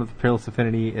on the one with the Perilous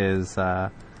Affinity is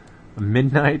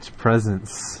Midnight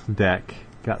Presence deck.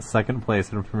 Got second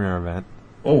place in a premiere event.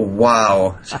 Oh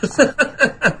wow!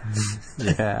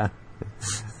 Yeah.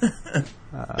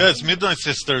 Yeah, it's Midnight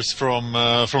Sisters from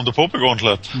the Pauper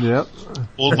Gauntlet. Yep.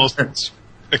 Almost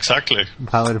exactly.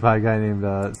 Piloted by a guy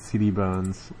named CD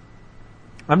Bones.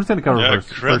 I'm just going to cover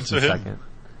first and second.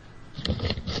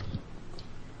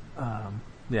 I'm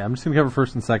just going to cover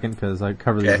first and second because I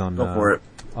cover these on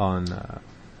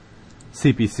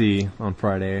CPC on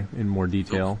Friday in more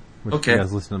detail. Which if you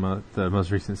guys listen to the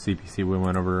most recent CPC, we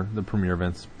went over the premiere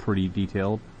events pretty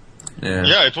detailed.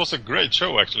 Yeah, it was a great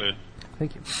show actually.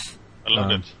 Thank you. I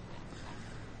loved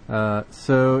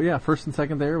it. First and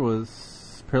second there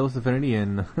was Perilous Affinity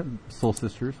and Soul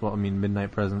Sisters. Well, I mean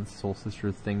Midnight Presence Soul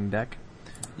Sister Thing deck.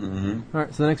 Mm-hmm. All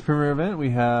right, so the next premiere event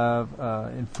we have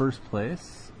in first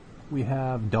place we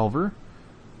have Delver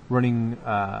running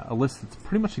a list that's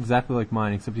pretty much exactly like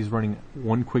mine, except he's running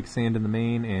one quicksand in the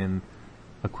main and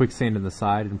a quicksand in the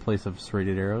side in place of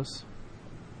serrated arrows.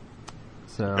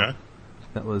 So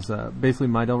that was basically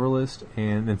my Delver list,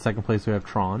 and in second place we have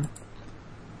Tron.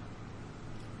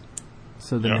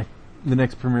 So the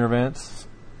next premier events,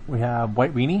 we have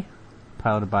White Weenie,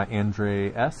 piloted by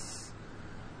Andre S.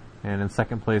 And in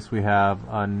second place we have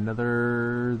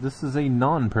another, this is a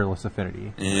non-Peerless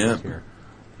Affinity. Yeah. Here,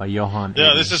 by Johan.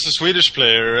 Yeah, this is a Swedish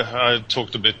player I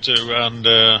talked a bit to, and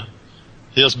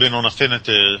he has been on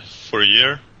Affinity for a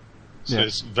year. So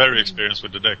he's very experienced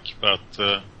with the deck, but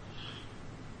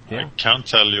I can't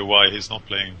tell you why he's not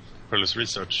playing Peerless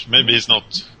Research. Maybe he's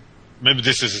not, maybe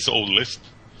this is his old list.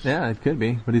 Yeah, it could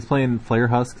be, but he's playing Flare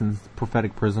Husks and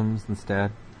Prophetic Prisms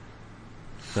instead.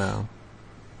 So,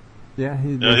 yeah,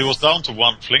 he was down to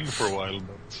one fling for a while,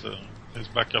 but he's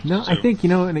back up. No, to I two. think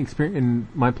in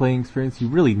my playing experience, you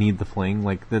really need the fling.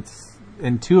 Like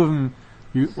and two of them.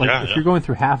 If you're going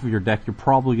through half of your deck, you're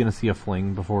probably going to see a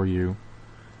fling before you.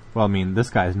 Well, I mean,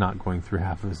 this guy's not going through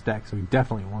half of his deck, so he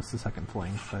definitely wants the second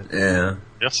fling. But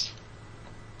yes,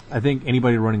 I think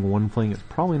anybody running one fling is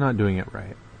probably not doing it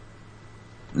right.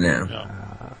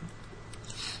 Yeah.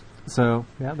 So,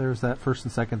 there's that first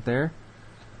and second there.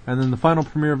 And then the final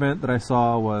premier event that I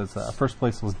saw was, first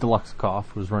place was Deluxe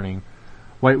Cough, was running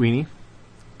White Weenie.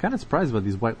 Kind of surprised about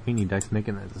these White Weenie decks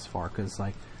making it this far, because,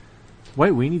 like,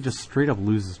 White Weenie just straight up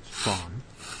loses to Tron.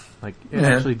 Like, it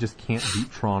actually just can't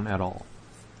beat Tron at all.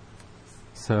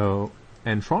 So,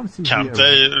 and Tron seems to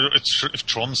be... if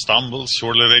Tron stumbles,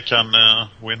 surely they can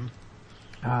win.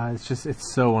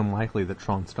 It's so unlikely that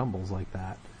Tron stumbles like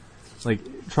that.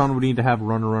 Like, Tron would need to have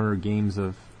runner games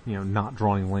of, not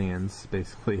drawing lands,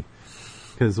 basically.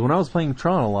 Because when I was playing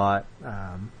Tron a lot,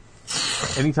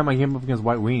 anytime I came up against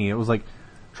White Weenie, it was like,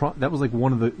 that was like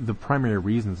one of the primary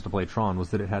reasons to play Tron, was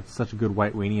that it had such a good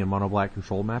White Weenie and Mono Black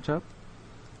control matchup,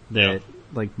 that,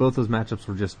 like, both those matchups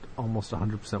were just almost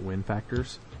 100% win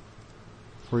factors.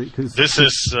 Go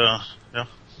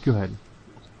ahead.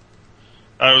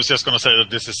 I was just going to say that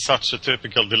this is such a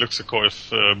typical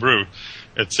Deluxecoif brew.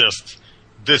 It's just,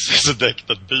 this is a deck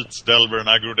that beats Delver and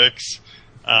aggro decks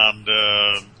and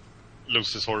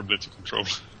loses horribly to control.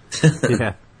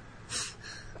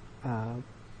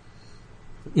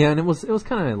 And it was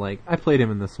kind of like, I played him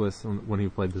in the Swiss when he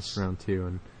played this round too,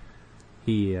 and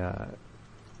he,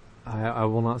 I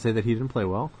will not say that he didn't play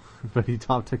well, but he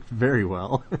top decked very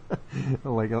well.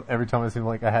 Like, every time it seemed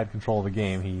like I had control of the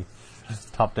game, he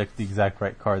top decked the exact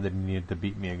right card that he needed to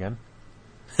beat me again.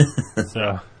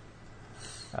 So,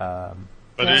 but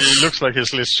it looks like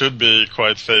his list should be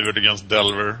quite favored against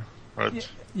Delver, right?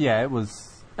 Yeah, it was.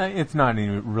 It's not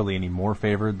really any more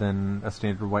favored than a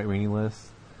standard White Weenie list.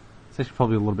 It's actually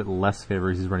probably a little bit less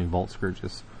favored. He's running Vault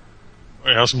Scourges.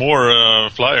 He has more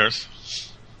flyers.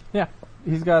 Yeah,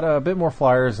 he's got a bit more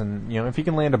flyers, and if he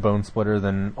can land a Bone Splitter,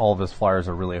 then all of his flyers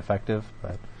are really effective.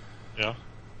 But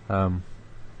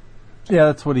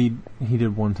that's what he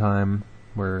did one time,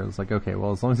 where it was like, okay,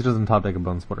 well, as long as he doesn't top deck a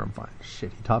Bone Splitter, I'm fine.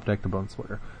 Shit, he top decked a Bone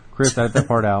Splitter. Chris, edit that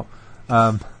part out.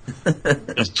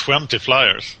 There's 20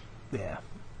 flyers. Yeah.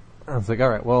 I was like,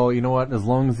 alright, well, you know what? As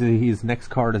long as his next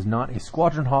card is not a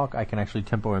Squadron Hawk, I can actually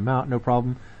tempo him out, no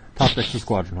problem. Top deck's a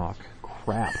Squadron Hawk.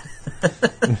 Crap.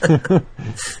 It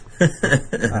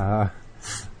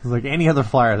was like any other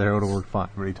flyer there would have worked fine,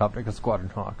 but he top decked a Squadron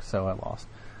Hawk, so I lost.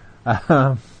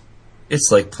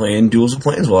 It's like playing Duels of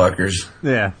Planeswalkers.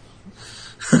 Yeah.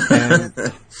 And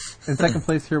in second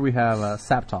place here we have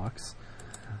Saptox,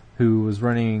 who was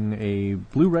running a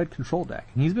blue-red control deck.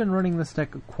 And he's been running this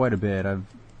deck quite a bit. I've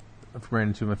ran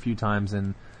into him a few times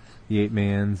in the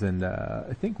 8-mans and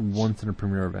I think once in a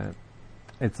premier event.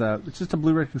 It's just a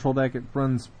blue-red control deck. It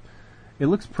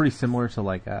looks pretty similar to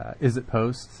like Is It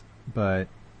Post, but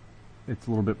it's a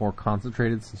little bit more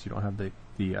concentrated since you don't have the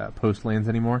post lands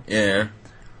anymore. Yeah.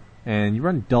 And you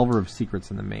run Delver of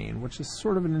Secrets in the main, which is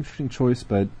sort of an interesting choice,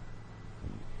 but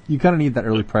you kind of need that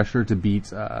early pressure to beat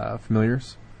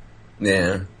familiars.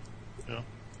 Yeah.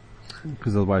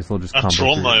 Because otherwise they'll just combo. And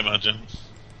Tron, through. I imagine.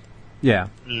 Yeah.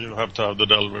 You have to have the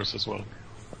Delvers as well.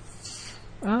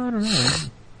 I don't know.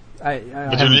 But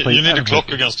you need to clock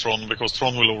against Tron, because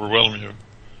Tron will overwhelm you.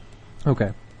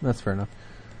 Okay, that's fair enough.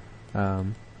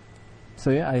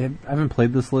 So yeah, I haven't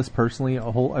played this list personally.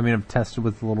 I've tested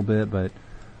with it a little bit, but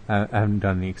I haven't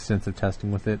done any extensive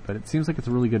testing with it. But it seems like it's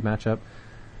a really good matchup.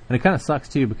 And it kind of sucks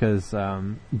too, because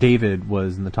David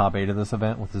was in the top 8 of this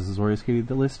event with his Azorius Kitty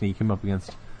list, and he came up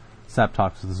against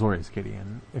Saptox with Azorius Kitty.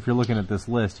 And if you're looking at this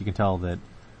list, you can tell that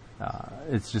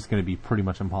it's just going to be pretty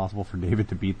much impossible for David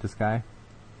to beat this guy.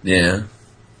 Yeah.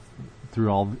 Through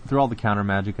all the counter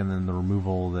magic and then the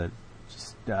removal that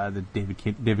that David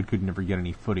could never get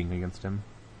any footing against him.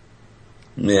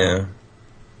 Yeah.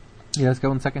 Yeah, let's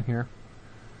go in second here.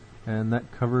 And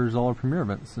that covers all our premier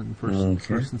events in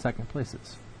first and second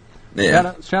places.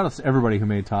 Yeah. Shout outs to everybody who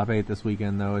made top 8 this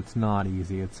weekend, though. It's not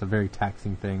easy. It's a very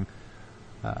taxing thing.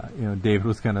 David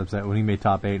was kind of upset when he made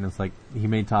top 8, and it's like, he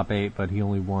made top 8, but he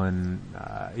only won,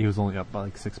 he was only up by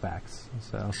like 6 packs.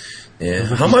 So. Yeah.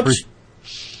 How much?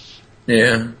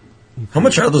 Yeah. How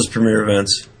much are those premier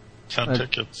events? 10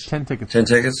 tickets. 10 tickets. 10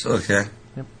 tickets? Okay.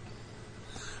 Yep.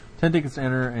 10 tickets to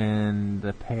enter, and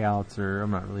the payouts are,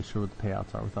 I'm not really sure what the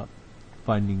payouts are without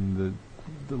finding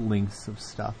the links of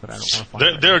stuff that I don't want to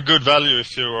find. They're good value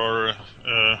if you are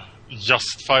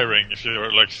just firing. If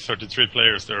you're like 33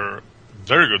 players, they're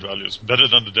very good values. Better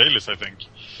than the dailies, I think.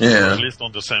 Yeah. Or at least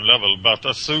on the same level. But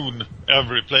as soon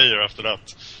every player after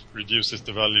that reduces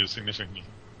the value significantly.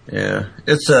 Yeah,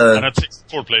 and at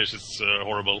 64 players, it's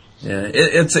horrible. Yeah,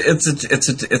 it's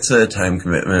a time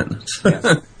commitment. Yes.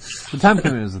 The time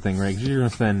commitment is the thing, right? 'Cause you're going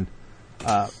to spend.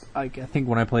 I think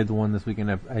when I played the one this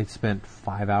weekend, I spent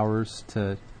 5 hours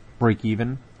to break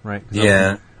even, right?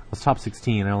 Yeah. I was top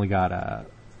 16. I only got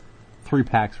 3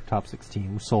 packs for top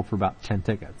 16, which sold for about 10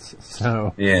 tickets.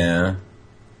 So yeah.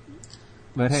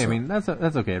 But hey, I mean, that's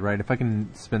okay, right? If I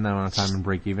can spend that amount of time and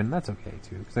break even, that's okay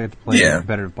too, because I get to play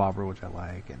competitive Pauper, which I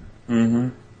like, and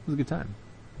it was a good time.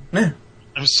 Yeah.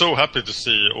 I'm so happy to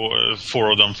see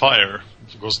 4 of them fire,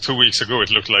 because 2 weeks ago it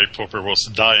looked like Pauper was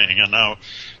dying, and now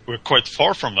we're quite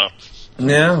far from that.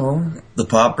 Yeah, well, the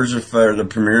Paupers the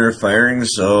Premier are firing,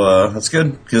 so that's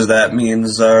good, because that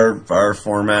means our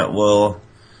format will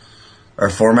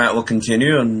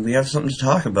continue, and we have something to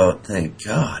talk about. Thank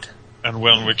God. And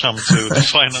when we come to the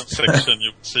finance section,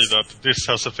 you see that this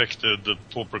has affected the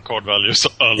Pauper card values a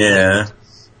lot. Yeah,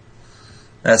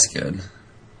 that's good.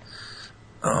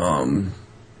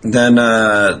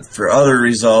 Then for other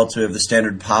results, we have the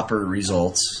standard Pauper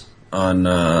results on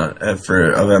of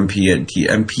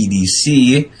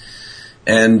MPDC,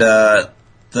 and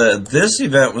this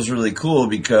event was really cool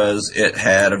because it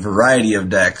had a variety of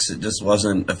decks. It just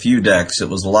wasn't a few decks; it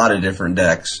was a lot of different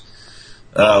decks.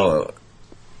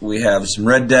 We have some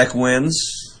red deck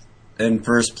wins in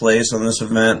first place on this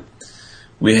event.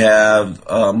 We have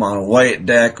a mono white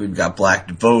deck. We've got Black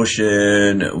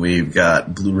Devotion. We've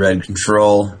got blue red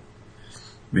control.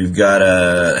 We've got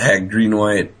a green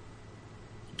white.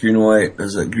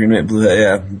 Is it green white blue?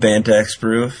 Yeah, Bantax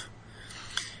proof.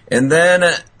 And then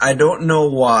I don't know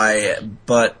why,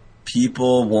 but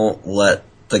people won't let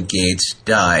the gates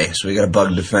die. So we got a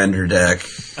Bug Defender deck.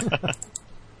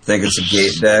 Think it's a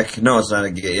gate deck. No, it's not a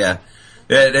gate. Yeah,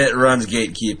 it runs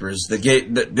gatekeepers. They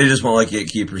just won't let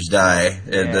gatekeepers die.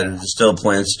 They're still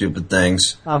playing stupid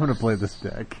things. I'm gonna play this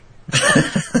deck.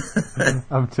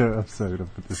 I'm so gonna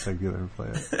put this deck together and play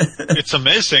it. It's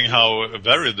amazing how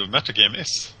varied the metagame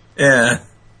is. Yeah.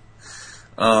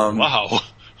 Wow,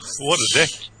 what a deck!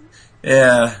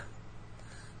 Yeah,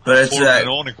 but it's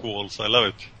Onic walls. I love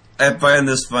it. I find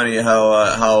this funny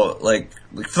how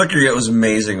Flicker was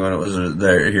amazing when it was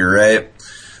there here, right?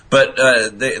 But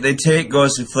they take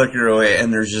Ghostly Flicker away,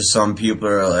 and there's just some people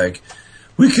who are like,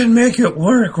 we can make it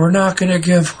work. We're not going to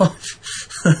give up.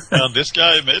 And this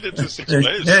guy made it to 6th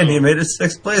place. Yeah, and he made it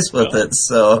 6th place with it.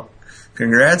 So,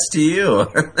 congrats to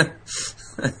you.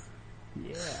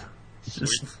 Yeah.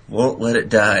 Just won't let it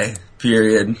die.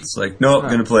 Period. It's like, nope,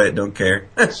 going to play it. Don't care.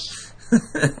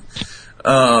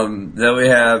 Then we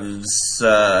have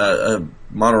a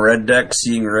mono red deck,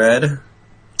 Seeing Red.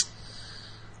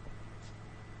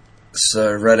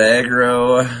 So red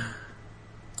aggro.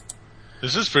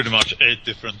 This is pretty much 8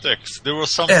 different decks. There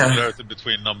was some similarity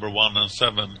between number 1 and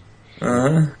 7.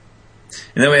 And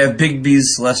then we have Big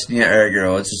B's Celestia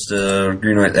aggro. It's just a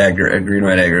green white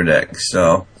aggro deck.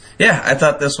 So yeah, I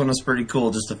thought this one was pretty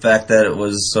cool. Just the fact that it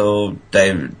was so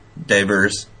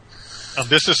diverse. And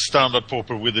this is standard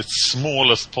Pauper with its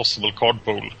smallest possible card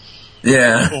pool.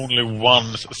 Yeah. Only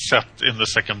one set in the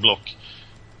second block.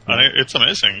 And it's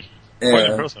amazing. Quite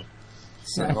impressive.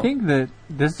 So. I think that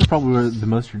this is probably where the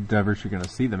most diverse you're going to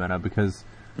see the meta, because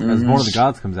as Born of the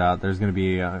Gods comes out, there's going to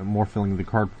be more filling of the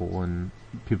card pool, and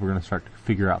people are going to start to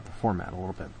figure out the format a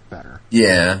little bit better.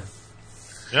 Yeah.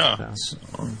 Yeah. So.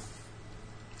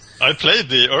 I played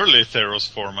the early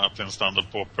Theros format in Standard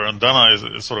Pauper, and then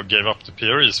I sort of gave up the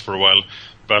PREs for a while.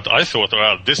 But I thought,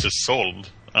 well, this is solved,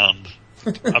 and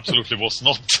absolutely was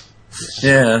not.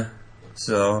 Yeah.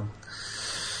 So,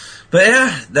 but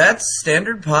yeah, that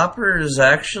Standard Pauper is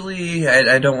actually,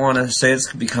 I don't want to say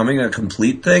it's becoming a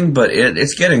complete thing, but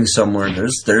it's getting somewhere.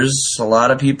 There's a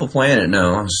lot of people playing it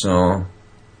now, so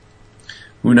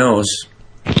who knows?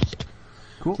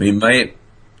 Cool. We might.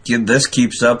 If this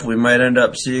keeps up, we might end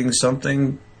up seeing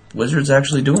something. Wizards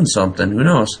actually doing something. Who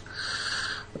knows?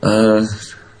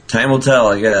 Time will tell,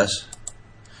 I guess.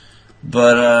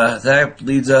 But that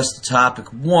leads us to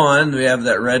topic 1. We have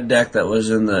that red deck that was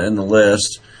in the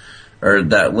list, or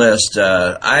that list.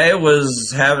 I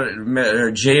was having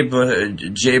Jay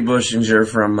Bushinger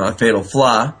from Fatal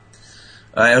Flaw.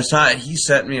 I was taught, he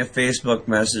sent me a Facebook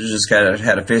message. Just kind of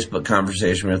had a Facebook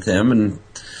conversation with him, and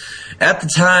at the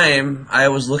time I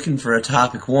was looking for a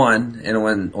topic 1.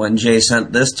 And when Jay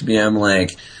sent this to me, I'm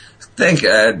like, I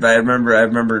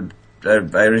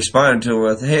responded to him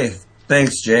with, "Hey,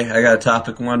 thanks, Jay. I got a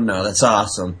topic 1 now. That's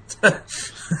awesome."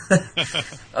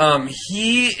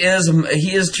 He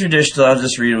is traditional. I'll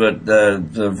just read what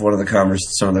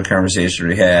some of the conversation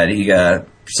we had. He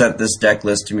sent this deck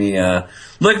list to me.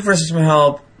 Looking for some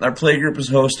help. Our play group is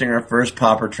hosting our first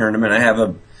Pauper tournament. I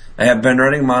have been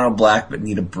running mono black, but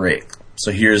need a break.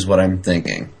 So here's what I'm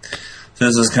thinking. So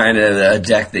this is kind of a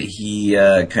deck that he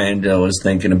kind of was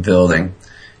thinking of building.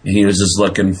 And he was just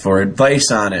looking for advice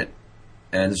on it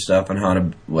and stuff, and how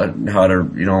to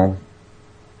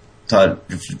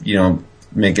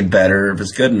make it better, if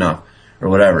it's good enough or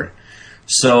whatever.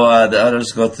 So I'll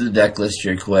just go through the deck list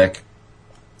here quick.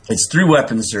 It's 3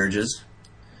 weapon surges,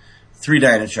 3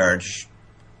 Dynacharge,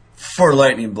 4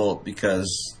 lightning bolt,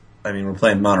 because we're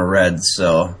playing mono red,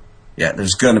 so yeah,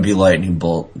 there's going to be lightning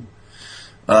bolt.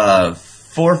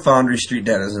 4 Foundry Street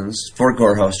Denizens, 4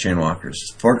 Gorehouse Chainwalkers,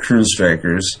 4 Croon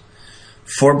Strikers,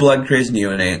 4 Blood Crazed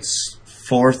Neonates,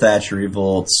 4 Thatcher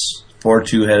Revolts, 4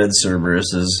 Two-Headed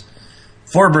Cerberuses,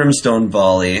 4 Brimstone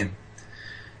Volley,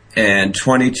 and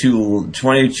 22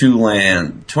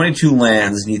 lands,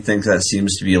 and he thinks that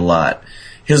seems to be a lot.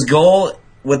 His goal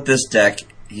with this deck,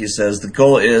 he says, the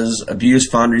goal is abuse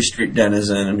Foundry Street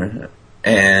Denizen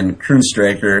and Croon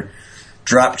Striker,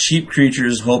 drop cheap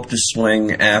creatures, hope to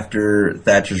swing after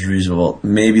Thatcher's Revolt,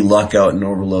 maybe luck out and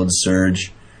overload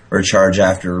Surge, or charge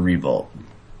after a Revolt.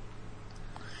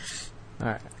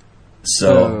 Alright.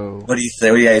 So, what do you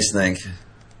think? What do you guys think?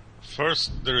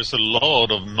 First, there is a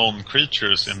lot of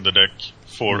non-creatures in the deck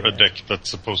for a deck that's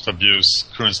supposed to abuse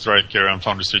Croon Striker and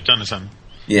Foundry Street Denizen.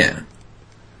 Yeah.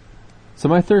 So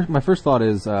my first thought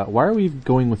is, why are we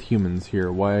going with humans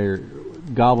here?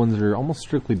 Goblins are almost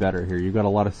strictly better here. You've got a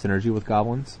lot of synergy with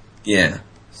goblins. Yeah.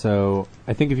 So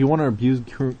I think if you want to abuse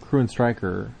Croon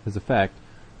Striker, his effect,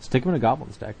 stick him in a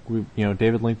goblins deck.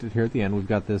 David linked it here at the end. We've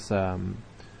got this.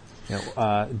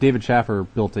 David Schaffer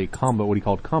built a what he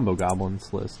called combo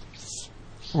goblins list,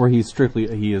 where that's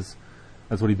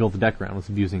what he built the deck around, was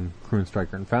abusing Croon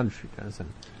Striker and Foundry Street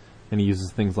Denizen. And he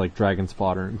uses things like Dragon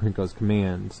Spotter and Krinko's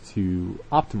Command to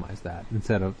optimize that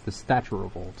instead of the Thatcher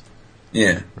Revolt.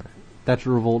 Yeah. Right.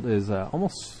 Thatcher Revolt is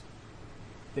almost...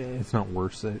 It's not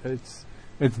worse.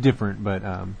 It's different, but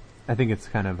I think it's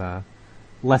kind of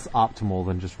less optimal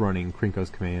than just running Krinko's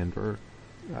Command or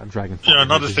Dragon Spotter. Yeah,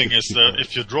 another thing is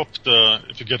if you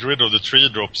get rid of the 3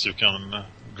 drops, you can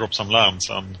drop some lands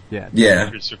and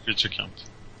increase your creature count.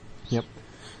 Yep.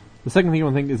 The second thing you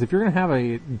want to think is, if you're going to have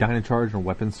a Dynacharge and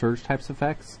Weapon Surge types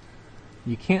effects,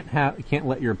 you can't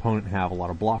let your opponent have a lot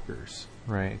of blockers,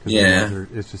 right? Because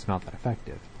it's just not that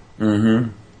effective. Mm-hmm.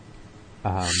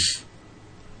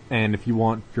 And if you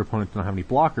want your opponent to not have any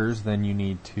blockers, then you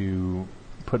need to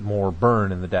put more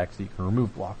burn in the deck so you can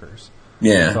remove blockers.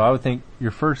 Yeah. So I would think your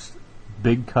first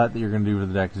big cut that you're going to do with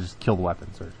the deck is just kill the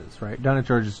Weapon Surges, right?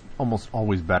 Dynacharge is almost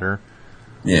always better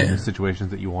in the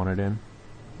situations that you want it in.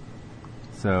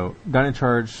 So,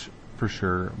 Dynacharge, for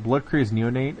sure. Blood Crazed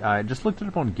Neonate, I just looked it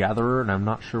up on Gatherer, and I'm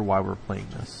not sure why we're playing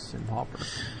this in Pauper.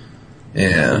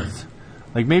 Yeah.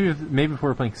 Maybe if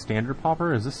we're playing Standard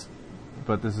Pauper,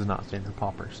 but this is not Standard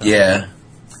Pauper. So. Yeah.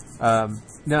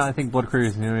 No, I think Blood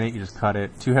Crazed Neonate, you just cut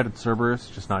it. Two-Headed Cerberus,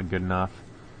 just not good enough.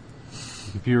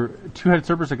 If you're Two-Headed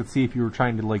Cerberus, I could see if you were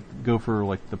trying to go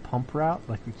for the pump route,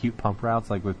 the cute pump routes,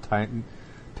 with Titan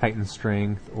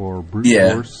Strength or Brute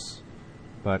Force.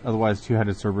 But otherwise,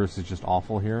 Two-Headed Cerberus is just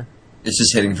awful here. It's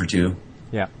just hitting for 2.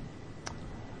 Yeah.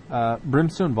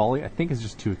 Brimstone Volley, I think, is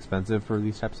just too expensive for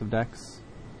these types of decks.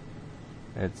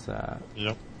 It's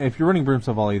if you're running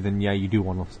Brimstone Volley, then you do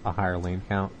want a higher lane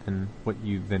count than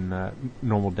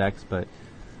normal decks. But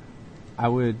I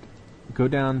would go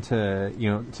down to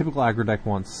typical aggro deck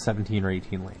wants 17 or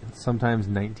 18 lanes. Sometimes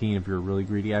 19 if you're really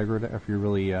greedy aggro deck, if you're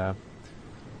really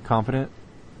confident.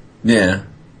 Yeah.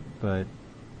 But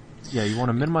yeah, you want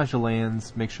to minimize your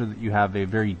lands, make sure that you have a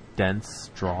very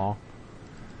dense draw.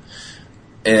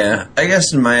 Yeah, I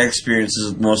guess in my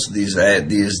experiences with most of these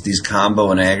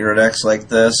combo and aggro decks like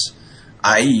this,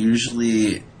 I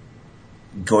usually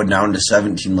go down to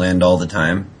 17 land all the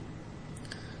time.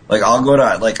 I'll go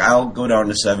down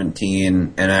to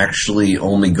 17 and actually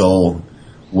only go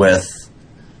with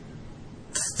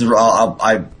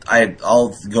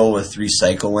I'll go with 3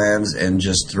 cycle lands and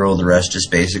just throw the rest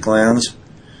just basic lands.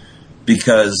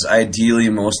 Because ideally,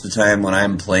 most of the time when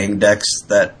I'm playing decks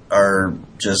that are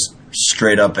just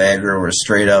straight up aggro or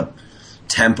straight up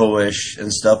tempo-ish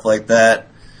and stuff like that,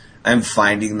 I'm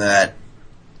finding that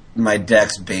my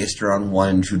deck's based around 1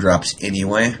 and 2 drops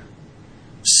anyway.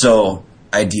 So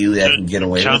ideally, I can get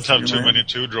away with it. You can't have too many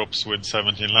 2-drops with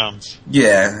 17 lands.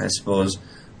 Yeah, I suppose.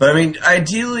 But I mean,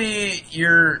 ideally,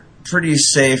 your pretty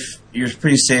safe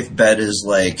bet is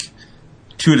like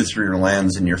 2 to 3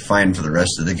 lands, and you're fine for the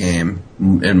rest of the game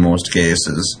in most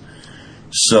cases.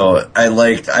 So I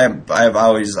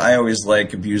always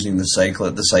like abusing the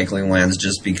cycling lands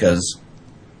just because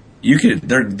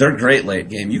they're great late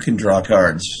game. You can draw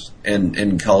cards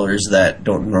in colors that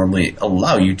don't normally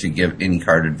allow you to give any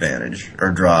card advantage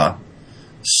or draw.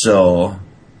 So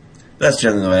that's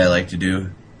generally the way I like to do.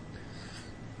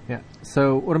 Yeah.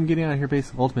 So what I'm getting at here,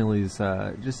 basically, ultimately, is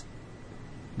just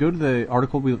go to the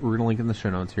article we're going to link in the show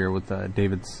notes here with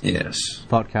David's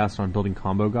thoughtcast on building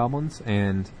combo goblins,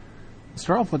 and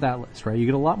start off with that list, right? You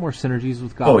get a lot more synergies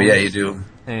with goblins. Oh, yeah, you do.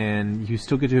 And you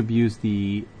still get to abuse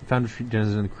the Founder Street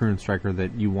Genesis and the Croon Striker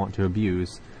that you want to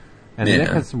abuse. And the deck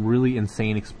has some really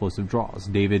insane explosive draws.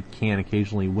 David can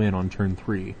occasionally win on turn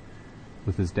 3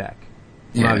 with his deck.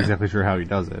 I'm not exactly sure how he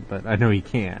does it, but I know he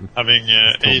can. Having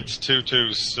 8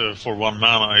 2/2s for 1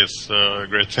 mana is a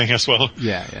great thing as well.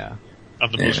 Yeah.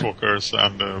 And the Bushwalkers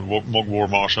and the Mog War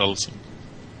Marshals.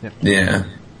 Yep. Yeah.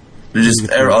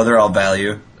 They're all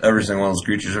value. Every single one of those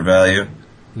creatures are value.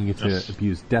 You get to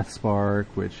abuse Death Spark,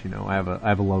 which, I have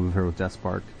a love affair with Death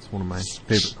Spark. It's one of my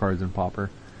favorite cards in Pauper.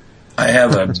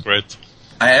 That's great.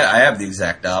 I have the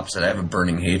exact opposite. I have a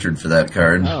burning hatred for that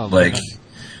card. Oh,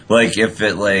 if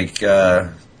it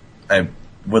I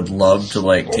would love to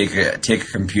take a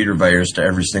computer virus to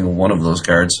every single one of those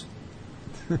cards.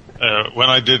 When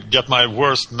I did get my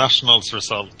worst nationals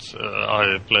result,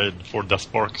 I played for Death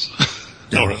Sparks.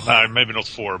 Or maybe not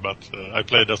 4, but I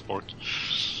played Death Spark.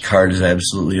 Card is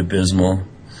absolutely abysmal.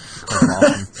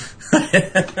 Awesome.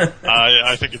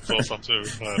 I think it's awesome too.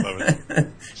 I love it.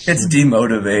 It's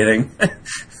demotivating.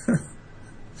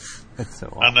 That's so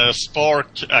awesome. And spark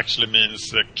actually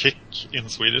means kick in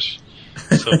Swedish.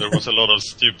 So there was a lot of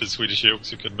stupid Swedish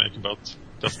jokes you could make about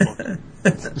Death Spark.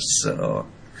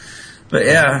 But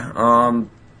yeah,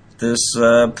 this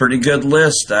pretty good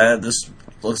list. This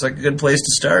looks like a good place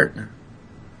to start.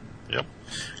 Yep.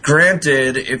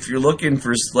 Granted, if you're looking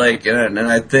for and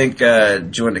I think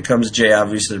when it comes to Jay,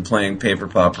 obviously playing Paper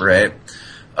Pauper, right?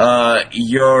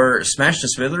 Your Smash to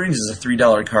Smithereens is a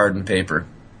 $3 card in paper.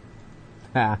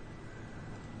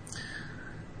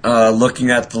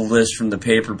 Looking at the list from the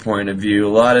paper point of view,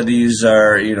 a lot of these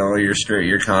are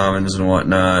your commons and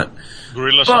whatnot.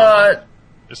 Gorilla Shaman.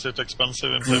 Is it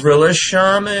expensive in paper? Gorilla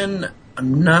Shaman,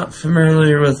 I'm not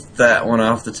familiar with that one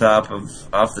off the top.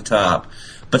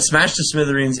 But Smash to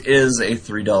Smithereens is a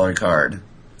 $3 card.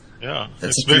 Yeah,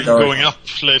 it's been going up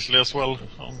lately as well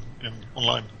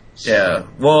online. Yeah,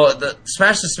 well, the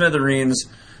Smash to Smithereens,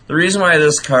 the reason why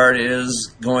this card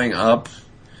is going up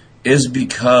is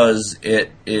because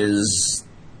it is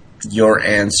your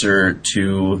answer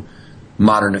to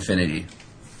Modern Affinity.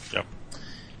 Yep.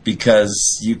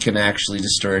 Because you can actually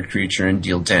destroy a creature and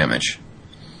deal damage.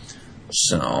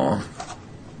 So,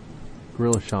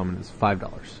 Gorilla Shaman is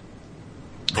 $5.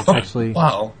 Oh, actually,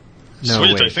 wow. No,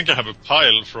 Sweet, wait. I think I have a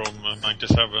pile from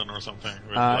 97 or something.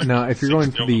 No, if you're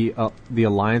going for the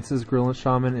Alliance's Gorilla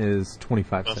Shaman is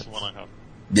 25 That's cents. the one I have.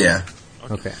 Yeah.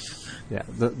 Okay. Yeah,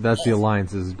 that's the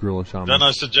Alliance's Gorilla Shaman. Then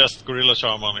I suggest Gorilla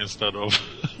Shaman instead of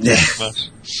Smash.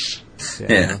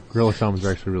 Yeah. Gorilla Shamans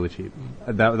are actually really cheap.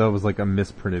 That was like a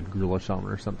misprinted Gorilla Shaman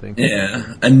or something.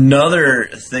 Yeah. Another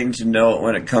thing to note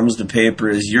when it comes to paper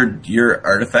is your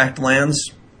artifact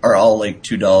lands are all like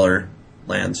 $2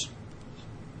 lands.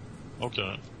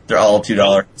 Okay. They're all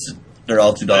 $2. They're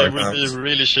all $2 They will counts. be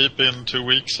really cheap in 2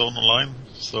 weeks online,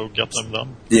 so get them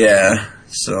done. Yeah.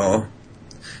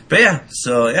 But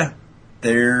yeah.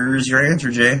 There's your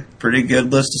answer, Jay. Pretty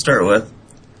good list to start with.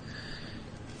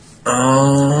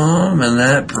 And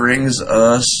that brings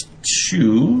us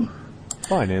to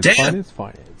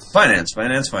Finance.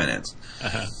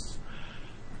 Uh-huh.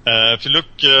 If you look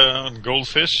on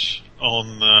Goldfish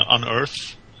on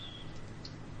Unearth,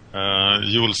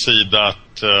 you will see that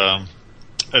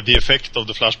the effect of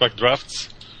the flashback drafts,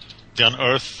 the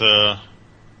Unearth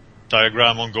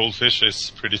diagram on Goldfish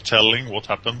is pretty telling what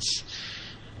happens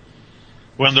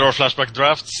when there are flashback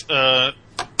drafts.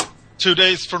 2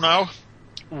 days from now,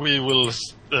 we will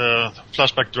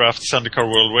flashback draft Zendikar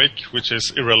World Wake, which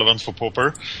is irrelevant for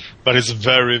Pauper, but it's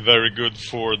very, very good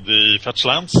for the fetch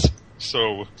lands.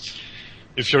 So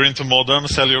if you're into Modern,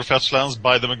 sell your fetch lands,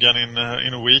 buy them again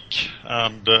in a week,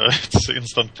 and it's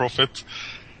instant profit.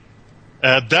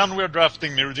 Then we're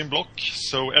drafting Meridian Block,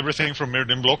 so everything from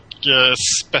Meridian Block,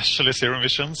 especially Serum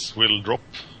Visions, will drop.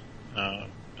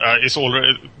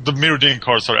 The Meridian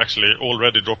cards are actually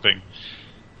already dropping.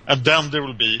 And then there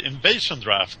will be Invasion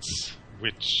drafts,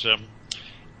 which...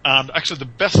 and actually the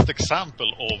best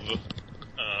example of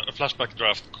a flashback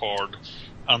draft card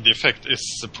and the effect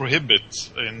is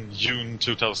Prohibit in June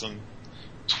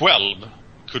 2012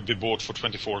 could be bought for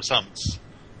 24 cents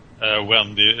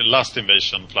when the last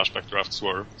Invasion flashback drafts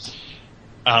were.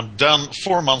 And then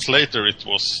 4 months later it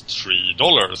was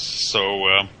 $3.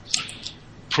 So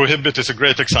Prohibit is a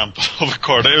great example of a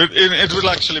card. It will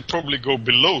actually probably go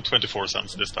below 24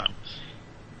 cents this time.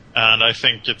 And I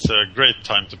think it's a great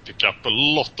time to pick up a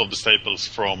lot of the staples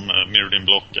from Meridian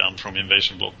Block and from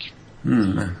Invasion Block.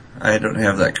 I don't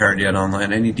have that card yet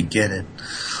online. I need to get it.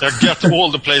 Get all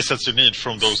the playsets you need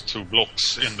from those two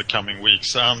blocks in the coming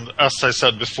weeks. And as I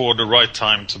said before, the right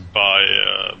time to buy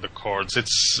the cards.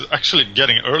 It's actually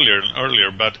getting earlier and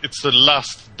earlier, but it's the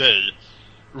last day,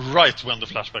 right when the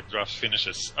flashback draft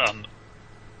finishes, and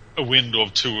a window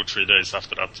of 2 or 3 days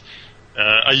after that.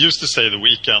 I used to say the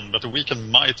weekend, but the weekend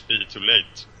might be too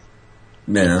late.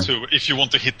 Yeah. If you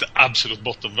want to hit the absolute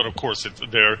bottom, but of course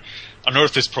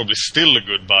Unearth is probably still a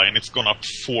good buy, and it's gone up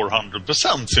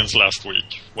 400% since last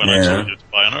week when I told you to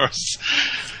buy Unearth.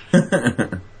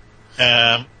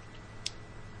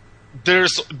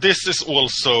 This is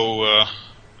also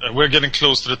we're getting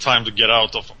close to the time to get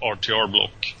out of RTR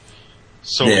block.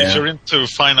 So if you're into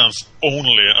finance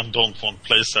only and don't want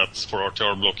playsets for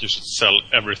RTR block, you should sell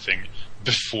everything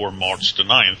before March the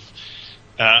 9th.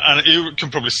 And you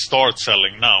can probably start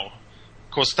selling now.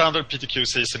 Because standard PTQ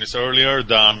season is earlier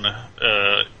than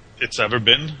it's ever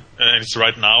been. It's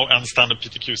right now, and standard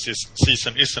PTQ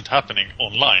season isn't happening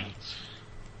online.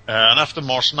 And after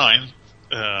March 9th,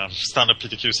 standard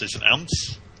PTQ season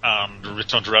ends, and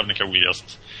Return to Ravnica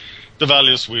the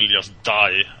values will just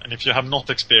die. And if you have not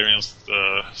experienced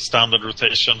standard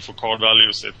rotation for card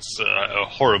values, it's a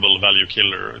horrible value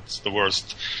killer. It's the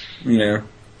worst. Yeah.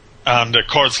 And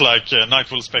cards like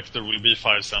Nightfall Spectre will be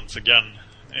 5 cents again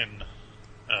in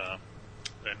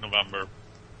November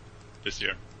this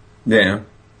year. Yeah.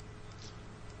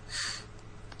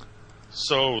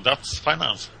 So that's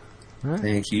finance. Right.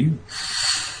 Thank you.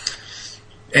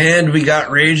 And we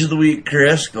got Rage of the Week,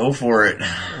 Chris. Go for it.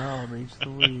 Oh, Rage of the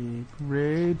Week.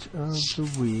 Rage of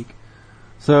the Week.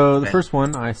 So the first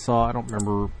one I saw, I don't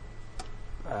remember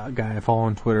a guy I follow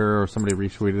on Twitter or somebody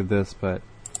retweeted this, but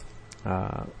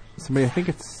somebody, I think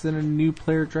it's in a new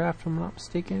player draft, if I'm not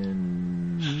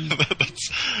mistaken.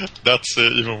 that's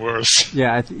even worse.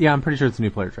 Yeah, I'm pretty sure it's a new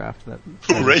player draft.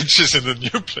 Rage is in the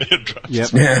new player draft.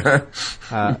 Yep.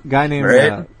 Yeah. Guy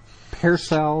named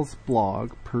Pearsall's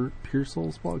blog.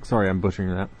 Pearsall's blog? Sorry, I'm butchering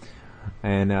that.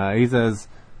 And he says,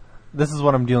 "This is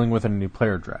what I'm dealing with in a new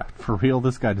player draft. For real,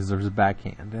 this guy deserves a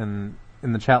backhand." And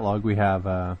in the chat log, we have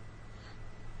a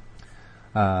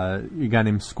guy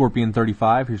named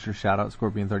Scorpion35. Here's your shout out,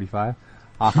 Scorpion35.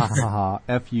 Ha ha ha ha.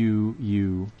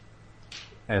 F-U-U,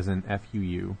 as in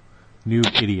F-U-U.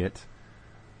 Noob idiot.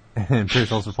 And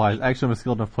Pearsall's replies, "Actually, I'm a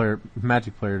skilled enough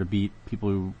Magic player to beat people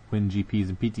who win GPs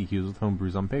and PTQs with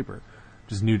homebrews on paper.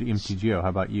 Just new to MTGO. How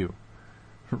about you?"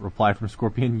 Reply from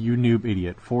Scorpion, "You noob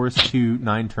idiot. Forest 2,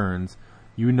 9 turns.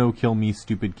 You no kill me,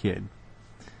 stupid kid."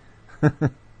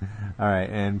 Alright,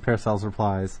 and Pearsall's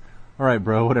replies, "Alright,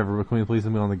 bro, whatever, but can we please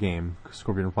move on the game?"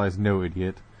 Scorpion replies, "No,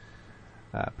 idiot."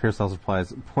 Pearsall's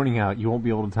replies, pointing out, "You won't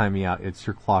be able to time me out. It's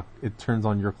your clock. It turns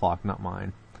on your clock, not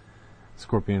mine."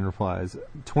 Scorpion replies,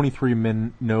 23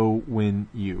 men, no win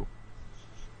you.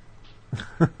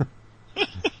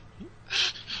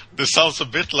 This sounds a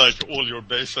bit like all your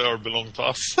base are belong to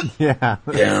us. Yeah.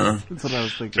 Yeah. That's what I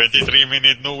was thinking. 23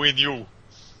 minute, no win you.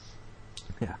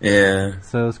 Yeah. Yeah.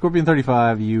 So,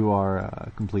 Scorpion35, you are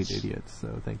a complete idiot,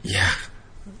 so thank you.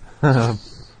 Yeah.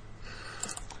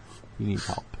 You need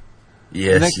help.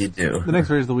 Yes, you do. The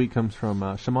next Rage of the Week comes from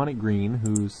Shamanic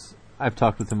Green, I've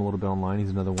talked with him a little bit online. He's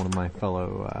another one of my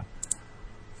fellow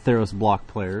Theros block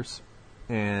players.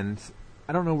 And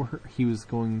I don't know where he was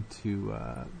going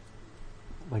to,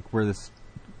 where this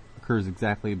occurs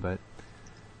exactly, but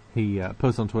he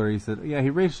posted on Twitter, he said, yeah,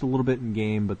 he raged a little bit in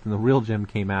game, but then the real gem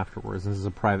came afterwards. This is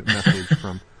a private message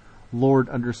from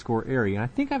Lord_Airy. And I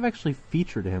think I've actually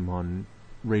featured him on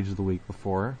Rage of the Week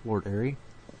before, Lord Airy.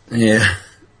 Yeah.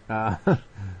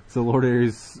 So Lord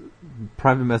Airy's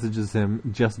private messages him,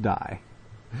 "Just die."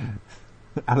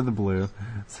 out of the blue.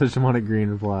 So Shamanic Green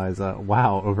replies,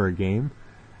 wow, over a game?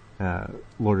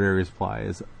 Lord Aries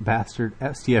replies, bastard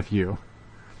STFU.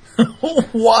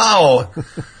 Wow!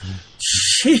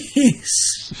 Jeez!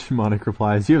 Shamanic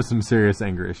replies, you have some serious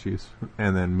anger issues.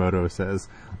 And then Moto says,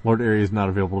 Lord Aries is not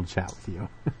available to chat with you.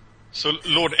 So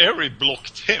Lord Aries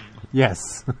blocked him?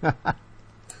 Yes.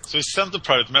 So he sent a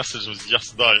private message with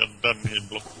just die and then he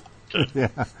blocked. Okay.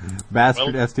 Yeah.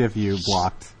 Bastard STFU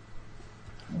blocked.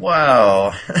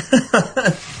 Wow.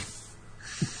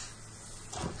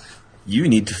 You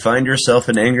need to find yourself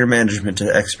an anger management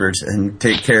expert and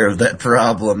take care of that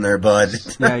problem there, bud.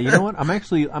 Yeah, you know what? I'm like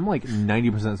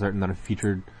 90% certain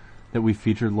that we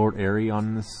featured Lord Aerie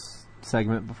on this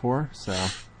segment before, so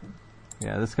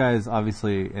yeah, this guy is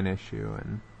obviously an issue,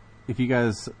 and if you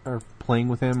guys are playing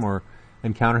with him or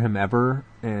encounter him ever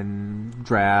in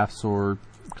drafts or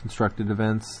constructed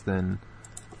events, then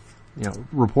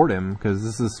report him, because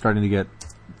this is starting to get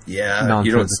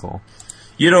nonsensical.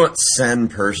 You don't send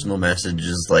personal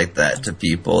messages like that to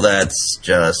people. That's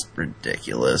just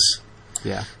ridiculous.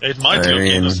 Yeah. It might look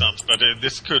innocent, but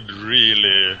this could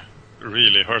really,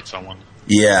 really hurt someone.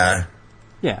 Yeah.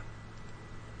 Yeah.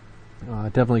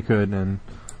 It definitely could, and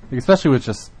especially with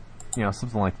just,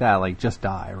 something like that, like just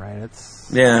die, right?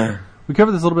 We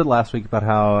covered this a little bit last week about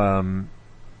how,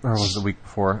 or was it the week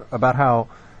before, about how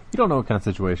you don't know what kind of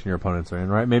situation your opponents are in,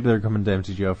 right? Maybe they're coming to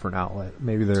MTGO for an outlet.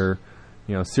 Maybe they're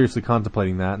seriously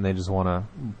contemplating that, and they just want to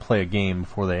play a game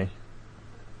before they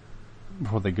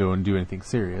go and do anything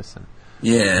serious. And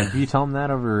if you tell them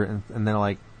that over, and they're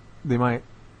like, they might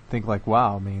think like,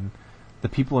 wow, I mean, the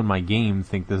people in my game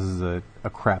think this is a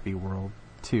crappy world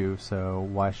too, so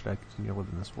why should I continue to live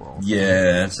in this world?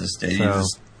 Yeah, it's a stadium.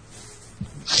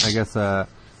 So, I guess,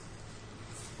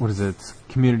 what is it?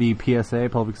 Community PSA,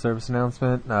 public service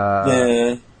announcement.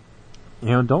 Don't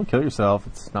kill yourself.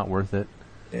 It's not worth it.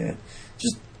 Yeah.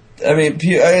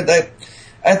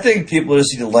 I think people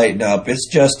just need to lighten up. It's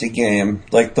just a game.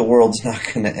 Like, the world's not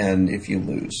going to end if you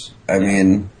lose. I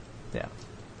mean,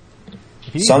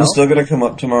 sun's still going to come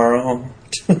up tomorrow.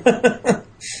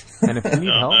 And if you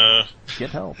need help,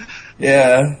 get help.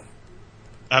 Yeah.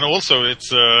 And also,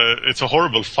 it's a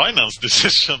horrible finance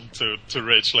decision to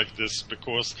rage like this,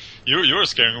 because you're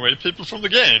scaring away people from the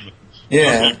game.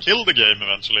 Yeah. You'll kill the game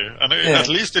eventually, and at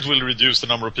least it will reduce the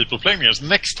number of people playing games.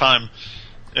 Next time,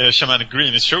 Shamanic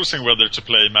Green is choosing whether to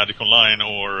play Magic Online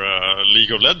or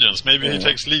League of Legends. Maybe he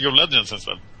takes League of Legends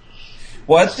instead.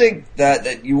 Well, I think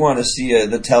that you want to see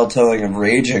the telltale of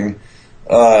raging.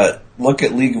 Look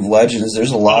at League of Legends.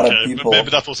 There's a lot of people. Maybe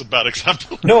that was a bad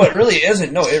example. No, it really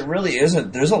isn't. No, it really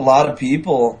isn't. There's a lot of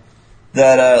people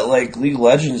that like League of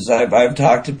Legends. I've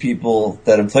talked to people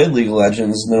that have played League of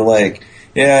Legends, and they're like,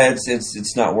 "Yeah,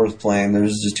 it's not worth playing.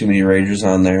 There's just too many ragers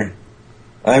on there."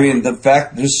 I mean, the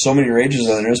fact there's so many ragers on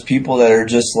there, there's people that are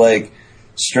just like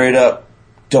straight up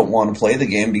don't want to play the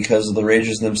game because of the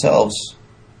ragers themselves.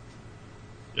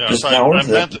 Yeah, so I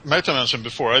might have mentioned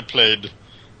before, I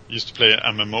used to play an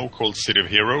MMO called City of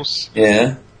Heroes.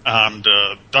 Yeah. And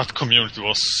that community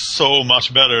was so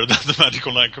much better than the Magic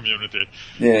Online community.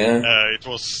 Yeah. It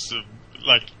was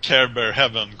like Care Bear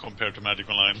heaven compared to Magic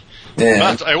Online. Yeah.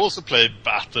 But I also played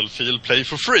Battlefield Play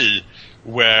for Free,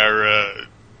 where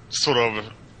sort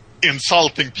of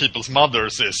insulting people's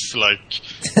mothers is like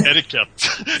etiquette.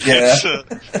 Yeah.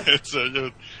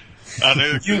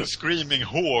 And screaming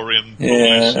whore in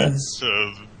Polish is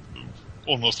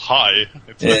almost high.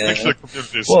 It's like the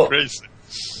community is crazy.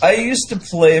 I used to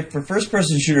play, for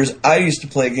first-person shooters, I used to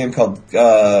play a game called, what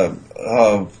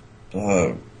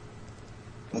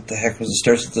the heck was it?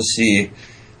 Starts with the C.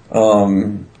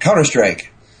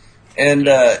 Counter-Strike. And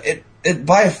it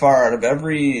by far, out of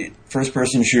every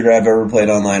first-person shooter I've ever played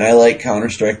online, I like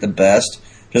Counter-Strike the best,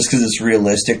 just because it's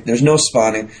realistic. There's no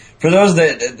spawning. For those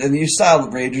and you saw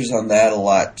ragers on that a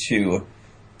lot, too.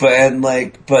 But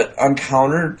on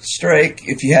Counter-Strike,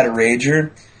 if you had a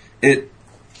rager, it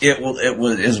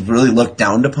is really looked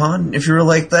down upon if you were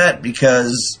like that,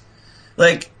 because,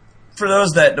 like, for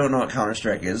those that don't know what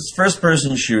Counter-Strike is,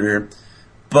 first-person shooter,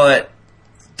 but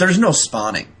there's no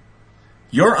spawning.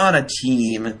 You're on a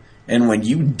team, and when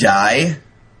you die,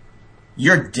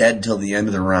 you're dead till the end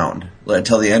of the round,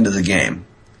 till the end of the game.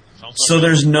 So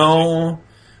there's no,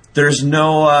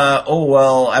 oh,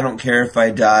 well, I don't care if I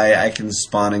die, I can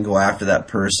spawn and go after that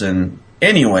person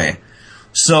anyway.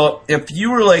 So if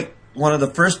you were, like, one of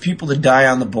the first people to die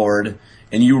on the board,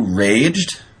 and you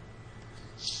raged,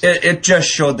 it just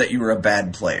showed that you were a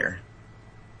bad player.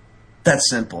 That's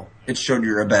simple. It showed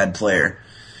you were a bad player.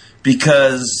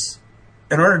 Because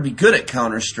in order to be good at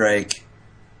Counter-Strike,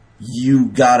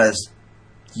 you just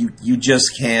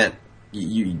can't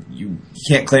you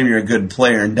can't claim you're a good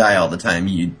player and die all the time.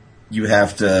 You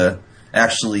have to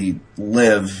actually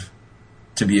live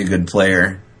to be a good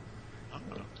player.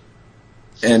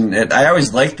 And I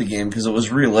always liked the game because it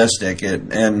was realistic.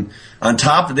 And on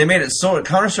top, they made it so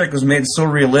Counter-Strike was made so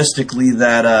realistically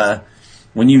that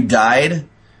when you died,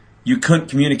 you couldn't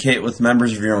communicate with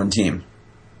members of your own team.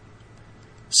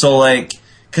 So like,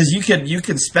 because you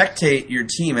could spectate your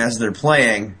team as they're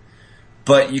playing,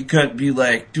 but you couldn't be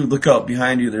like, dude, look out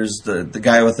behind you. There's the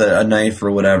guy with a knife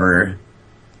or whatever,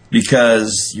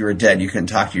 because you were dead. You couldn't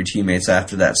talk to your teammates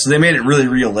after that. So they made it really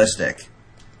realistic.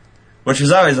 Which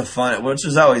was always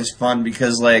fun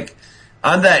because like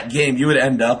on that game you would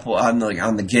end up on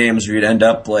the games where you'd end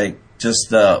up like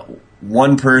just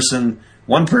one person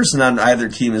on either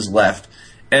team is left,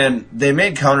 and they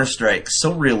made Counter-Strike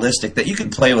so realistic that you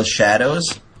could play with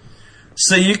shadows.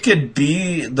 So you could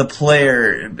be the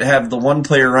player, have the one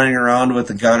player running around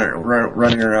with a gun,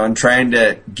 running around trying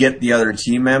to get the other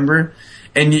team member,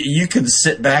 and you could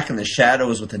sit back in the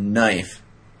shadows with a knife.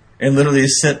 And literally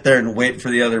sit there and wait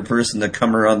for the other person to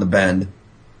come around the bend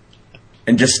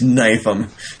and just knife them.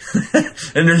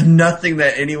 And there's nothing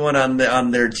that anyone on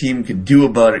their team could do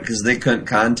about it because they couldn't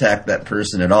contact that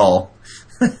person at all.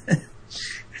 Well,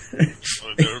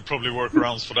 there would probably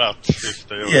workarounds for that. If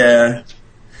they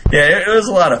yeah, it was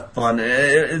a lot of fun.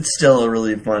 It's still a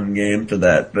really fun game for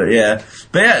that. But yeah,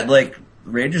 like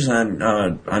rages on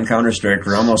Counter-Strike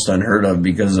were almost unheard of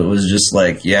because it was just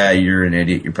like, yeah, you're an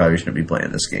idiot. You probably shouldn't be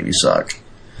playing this game. You suck.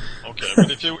 Okay, but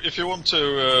if you want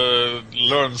to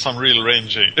learn some real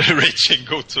raging,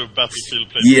 go to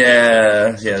Battlefield.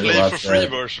 Play for free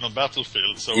version of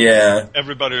Battlefield. So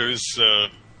everybody who's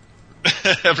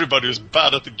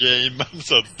bad at the game,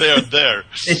 so they're there.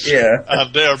 Yeah,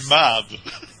 and they're mad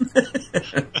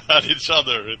at each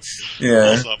other. It's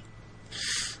awesome.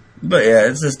 But yeah,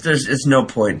 it's no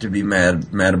point to be mad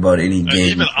about any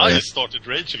game. Even I started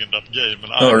raging in that game.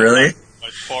 And really?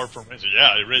 I'm far from raging. Yeah,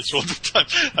 I rage all the time.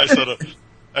 I sort of,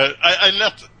 I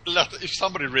let if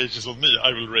somebody rages on me,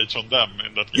 I will rage on them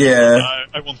in that game. Yeah.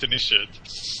 I won't initiate.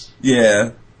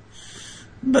 Yeah.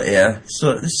 But yeah,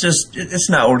 so it's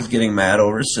not worth getting mad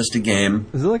over. It's just a game.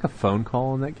 Is it like a phone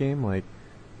call in that game? Like,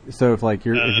 so if like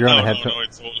you're on a headset. No,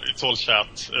 it's all chat.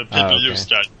 People use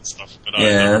chat and stuff. But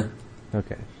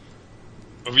Okay.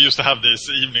 But we used to have these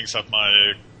evenings at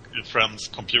my friend's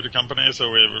computer company,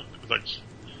 so we were like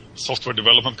software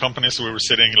development company, so we were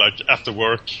sitting like after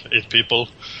work, 8 people,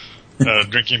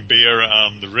 drinking beer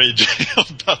and raging on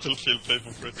Battlefield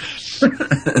Paper.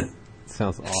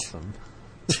 Sounds awesome.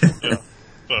 Yeah.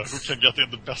 So who can get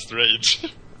in the best rage?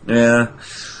 Yeah.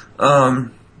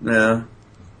 Yeah.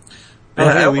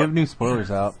 Hey, we have new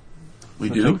spoilers out. We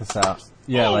do? Check this out.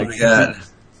 Yeah,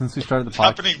 since we started the podcast.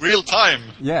 Happening real time.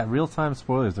 Yeah, real time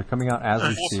spoilers. They're coming out as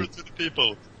we speak. Offer to the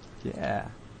people. Yeah.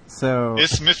 So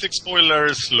is Mythic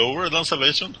spoiler slower than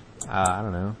Salvation? I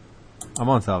don't know. I'm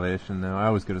on Salvation though. I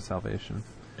always go to Salvation.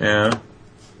 Yeah.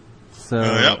 So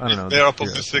I don't know. They're up on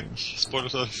Mythic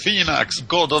spoilers. Phoenix,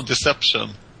 God of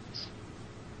Deception.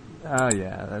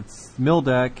 Yeah, that's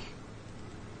Mildeck.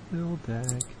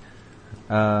 Alright.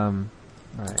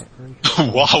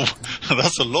 Wow,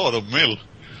 that's a lot of mill.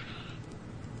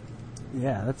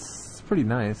 Yeah, that's pretty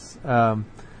nice. No,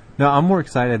 I'm more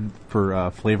excited for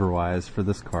flavor-wise for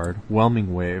this card.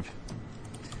 Whelming Wave.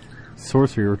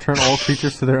 Sorcery. Return all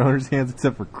creatures to their owner's hands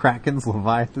except for krakens,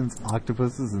 leviathans,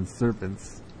 octopuses, and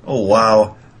serpents. Oh,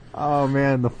 wow. Oh,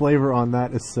 man, the flavor on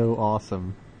that is so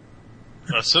awesome.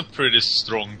 That's a pretty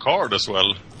strong card as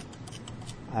well.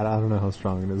 I don't know how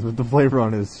strong it is, but the flavor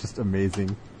on it is just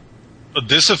amazing. But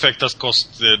this effect has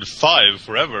costed 5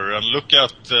 forever, and look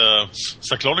at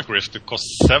Cyclonic Rift, it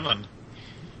costs 7.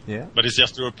 Yeah. But it's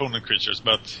just your opponent creatures,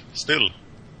 but still.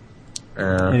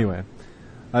 Anyway,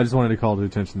 I just wanted to call to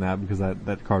attention to that because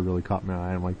that card really caught my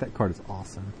eye. I'm like, that card is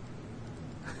awesome.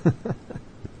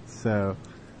 So,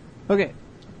 okay.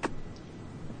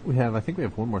 I think we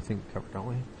have one more thing to cover, don't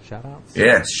we? Shoutouts?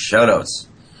 Yes, shoutouts.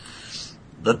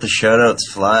 Let the shoutouts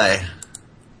fly.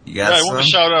 You got I want to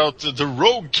shout out the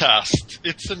Roguecast.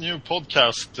 It's a new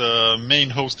podcast, main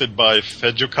hosted by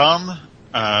Fejokan.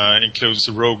 Includes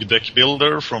Rogue Deck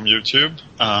Builder from YouTube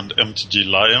and MTG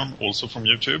Lion, also from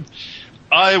YouTube.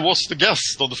 I was the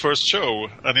guest on the first show,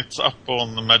 and it's up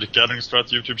on the Magic Gathering Strat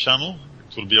YouTube channel.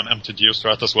 It will be on MTG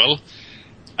Strat as well.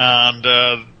 And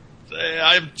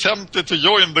I'm tempted to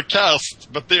join the cast,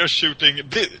 but they are shooting...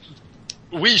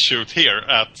 we shoot here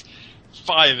at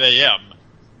 5 a.m.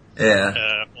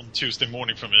 Yeah. On Tuesday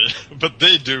morning for me, but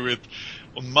they do it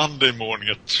on Monday morning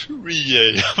at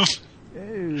 3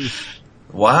 a.m.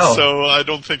 Wow. So I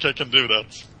don't think I can do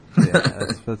that.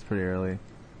 Yeah, that's pretty early.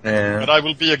 Yeah. But I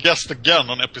will be a guest again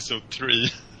on episode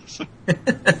 3.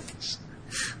 It's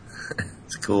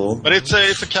cool. But it's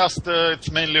a cast. It's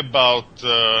mainly about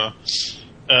the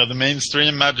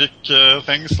mainstream Magic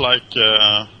things, like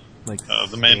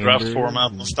the main draft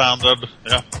format and standard.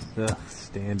 Yeah.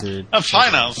 Standard. And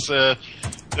finance.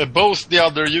 Both the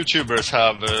other YouTubers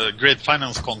have great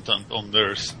finance content on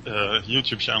their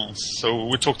YouTube channels. So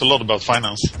we talked a lot about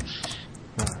finance.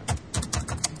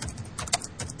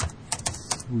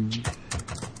 Sweet.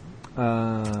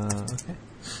 Okay.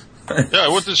 Yeah, I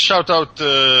want to shout out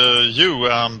you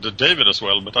and David as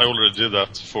well, but I already did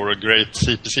that for a great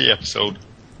CPC episode.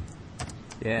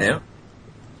 Yeah.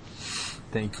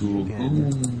 Thank you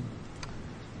again.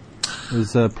 It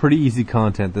was pretty easy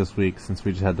content this week since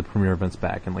we just had the premiere events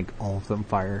back and like all of them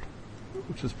fired,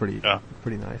 which is pretty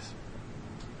nice.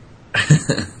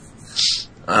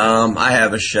 I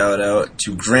have a shout out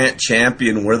to Grant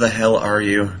Champion. Where the hell are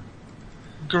you?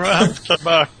 Grant, come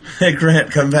back. Hey,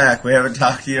 Grant, come back. We haven't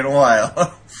talked to you in a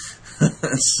while.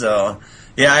 So,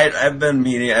 yeah, I've been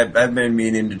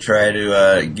meaning to try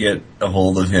to get a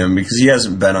hold of him because he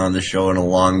hasn't been on the show in a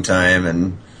long time,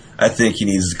 and I think he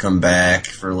needs to come back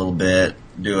for a little bit,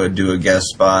 do a guest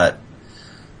spot.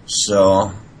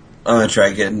 So, I'm gonna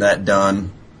try getting that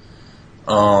done.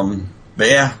 But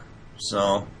yeah,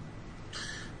 so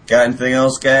got anything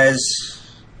else, guys?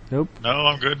 Nope. No,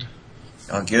 I'm good.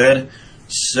 All good.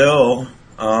 So,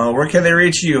 where can they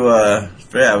reach you?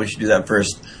 Yeah, we should do that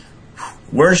first.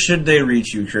 Where should they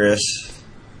reach you, Chris?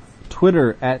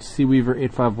 Twitter at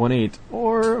CWeaver8518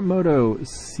 or Moto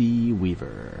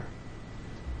CWeaver.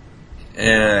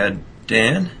 And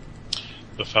Dan?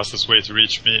 The fastest way to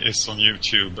reach me is on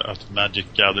YouTube at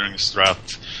Magic Gathering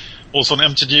Strat. Also on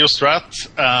MTG Strat,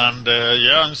 and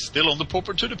I'm still on the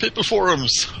Pauper to the People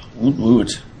forums. Woot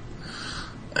woot.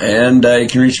 And you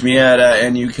can reach me at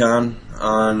NUCon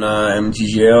on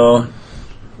MTGO.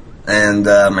 And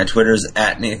my Twitter is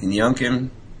at Nathan Youngkin.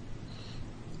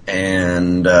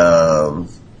 And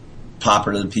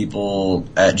Pauper to the People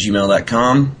at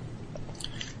gmail.com.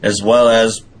 As well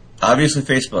as, obviously,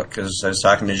 Facebook, because I was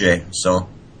talking to Jay. So,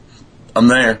 I'm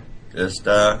there. Just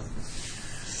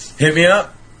hit me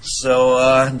up. So,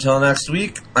 until next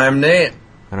week, I'm Nate.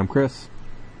 And I'm Chris.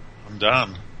 I'm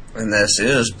Dan. And this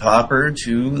is Pauper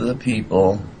to the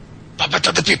People. Pauper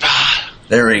to the People!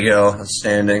 There we go.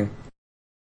 Outstanding.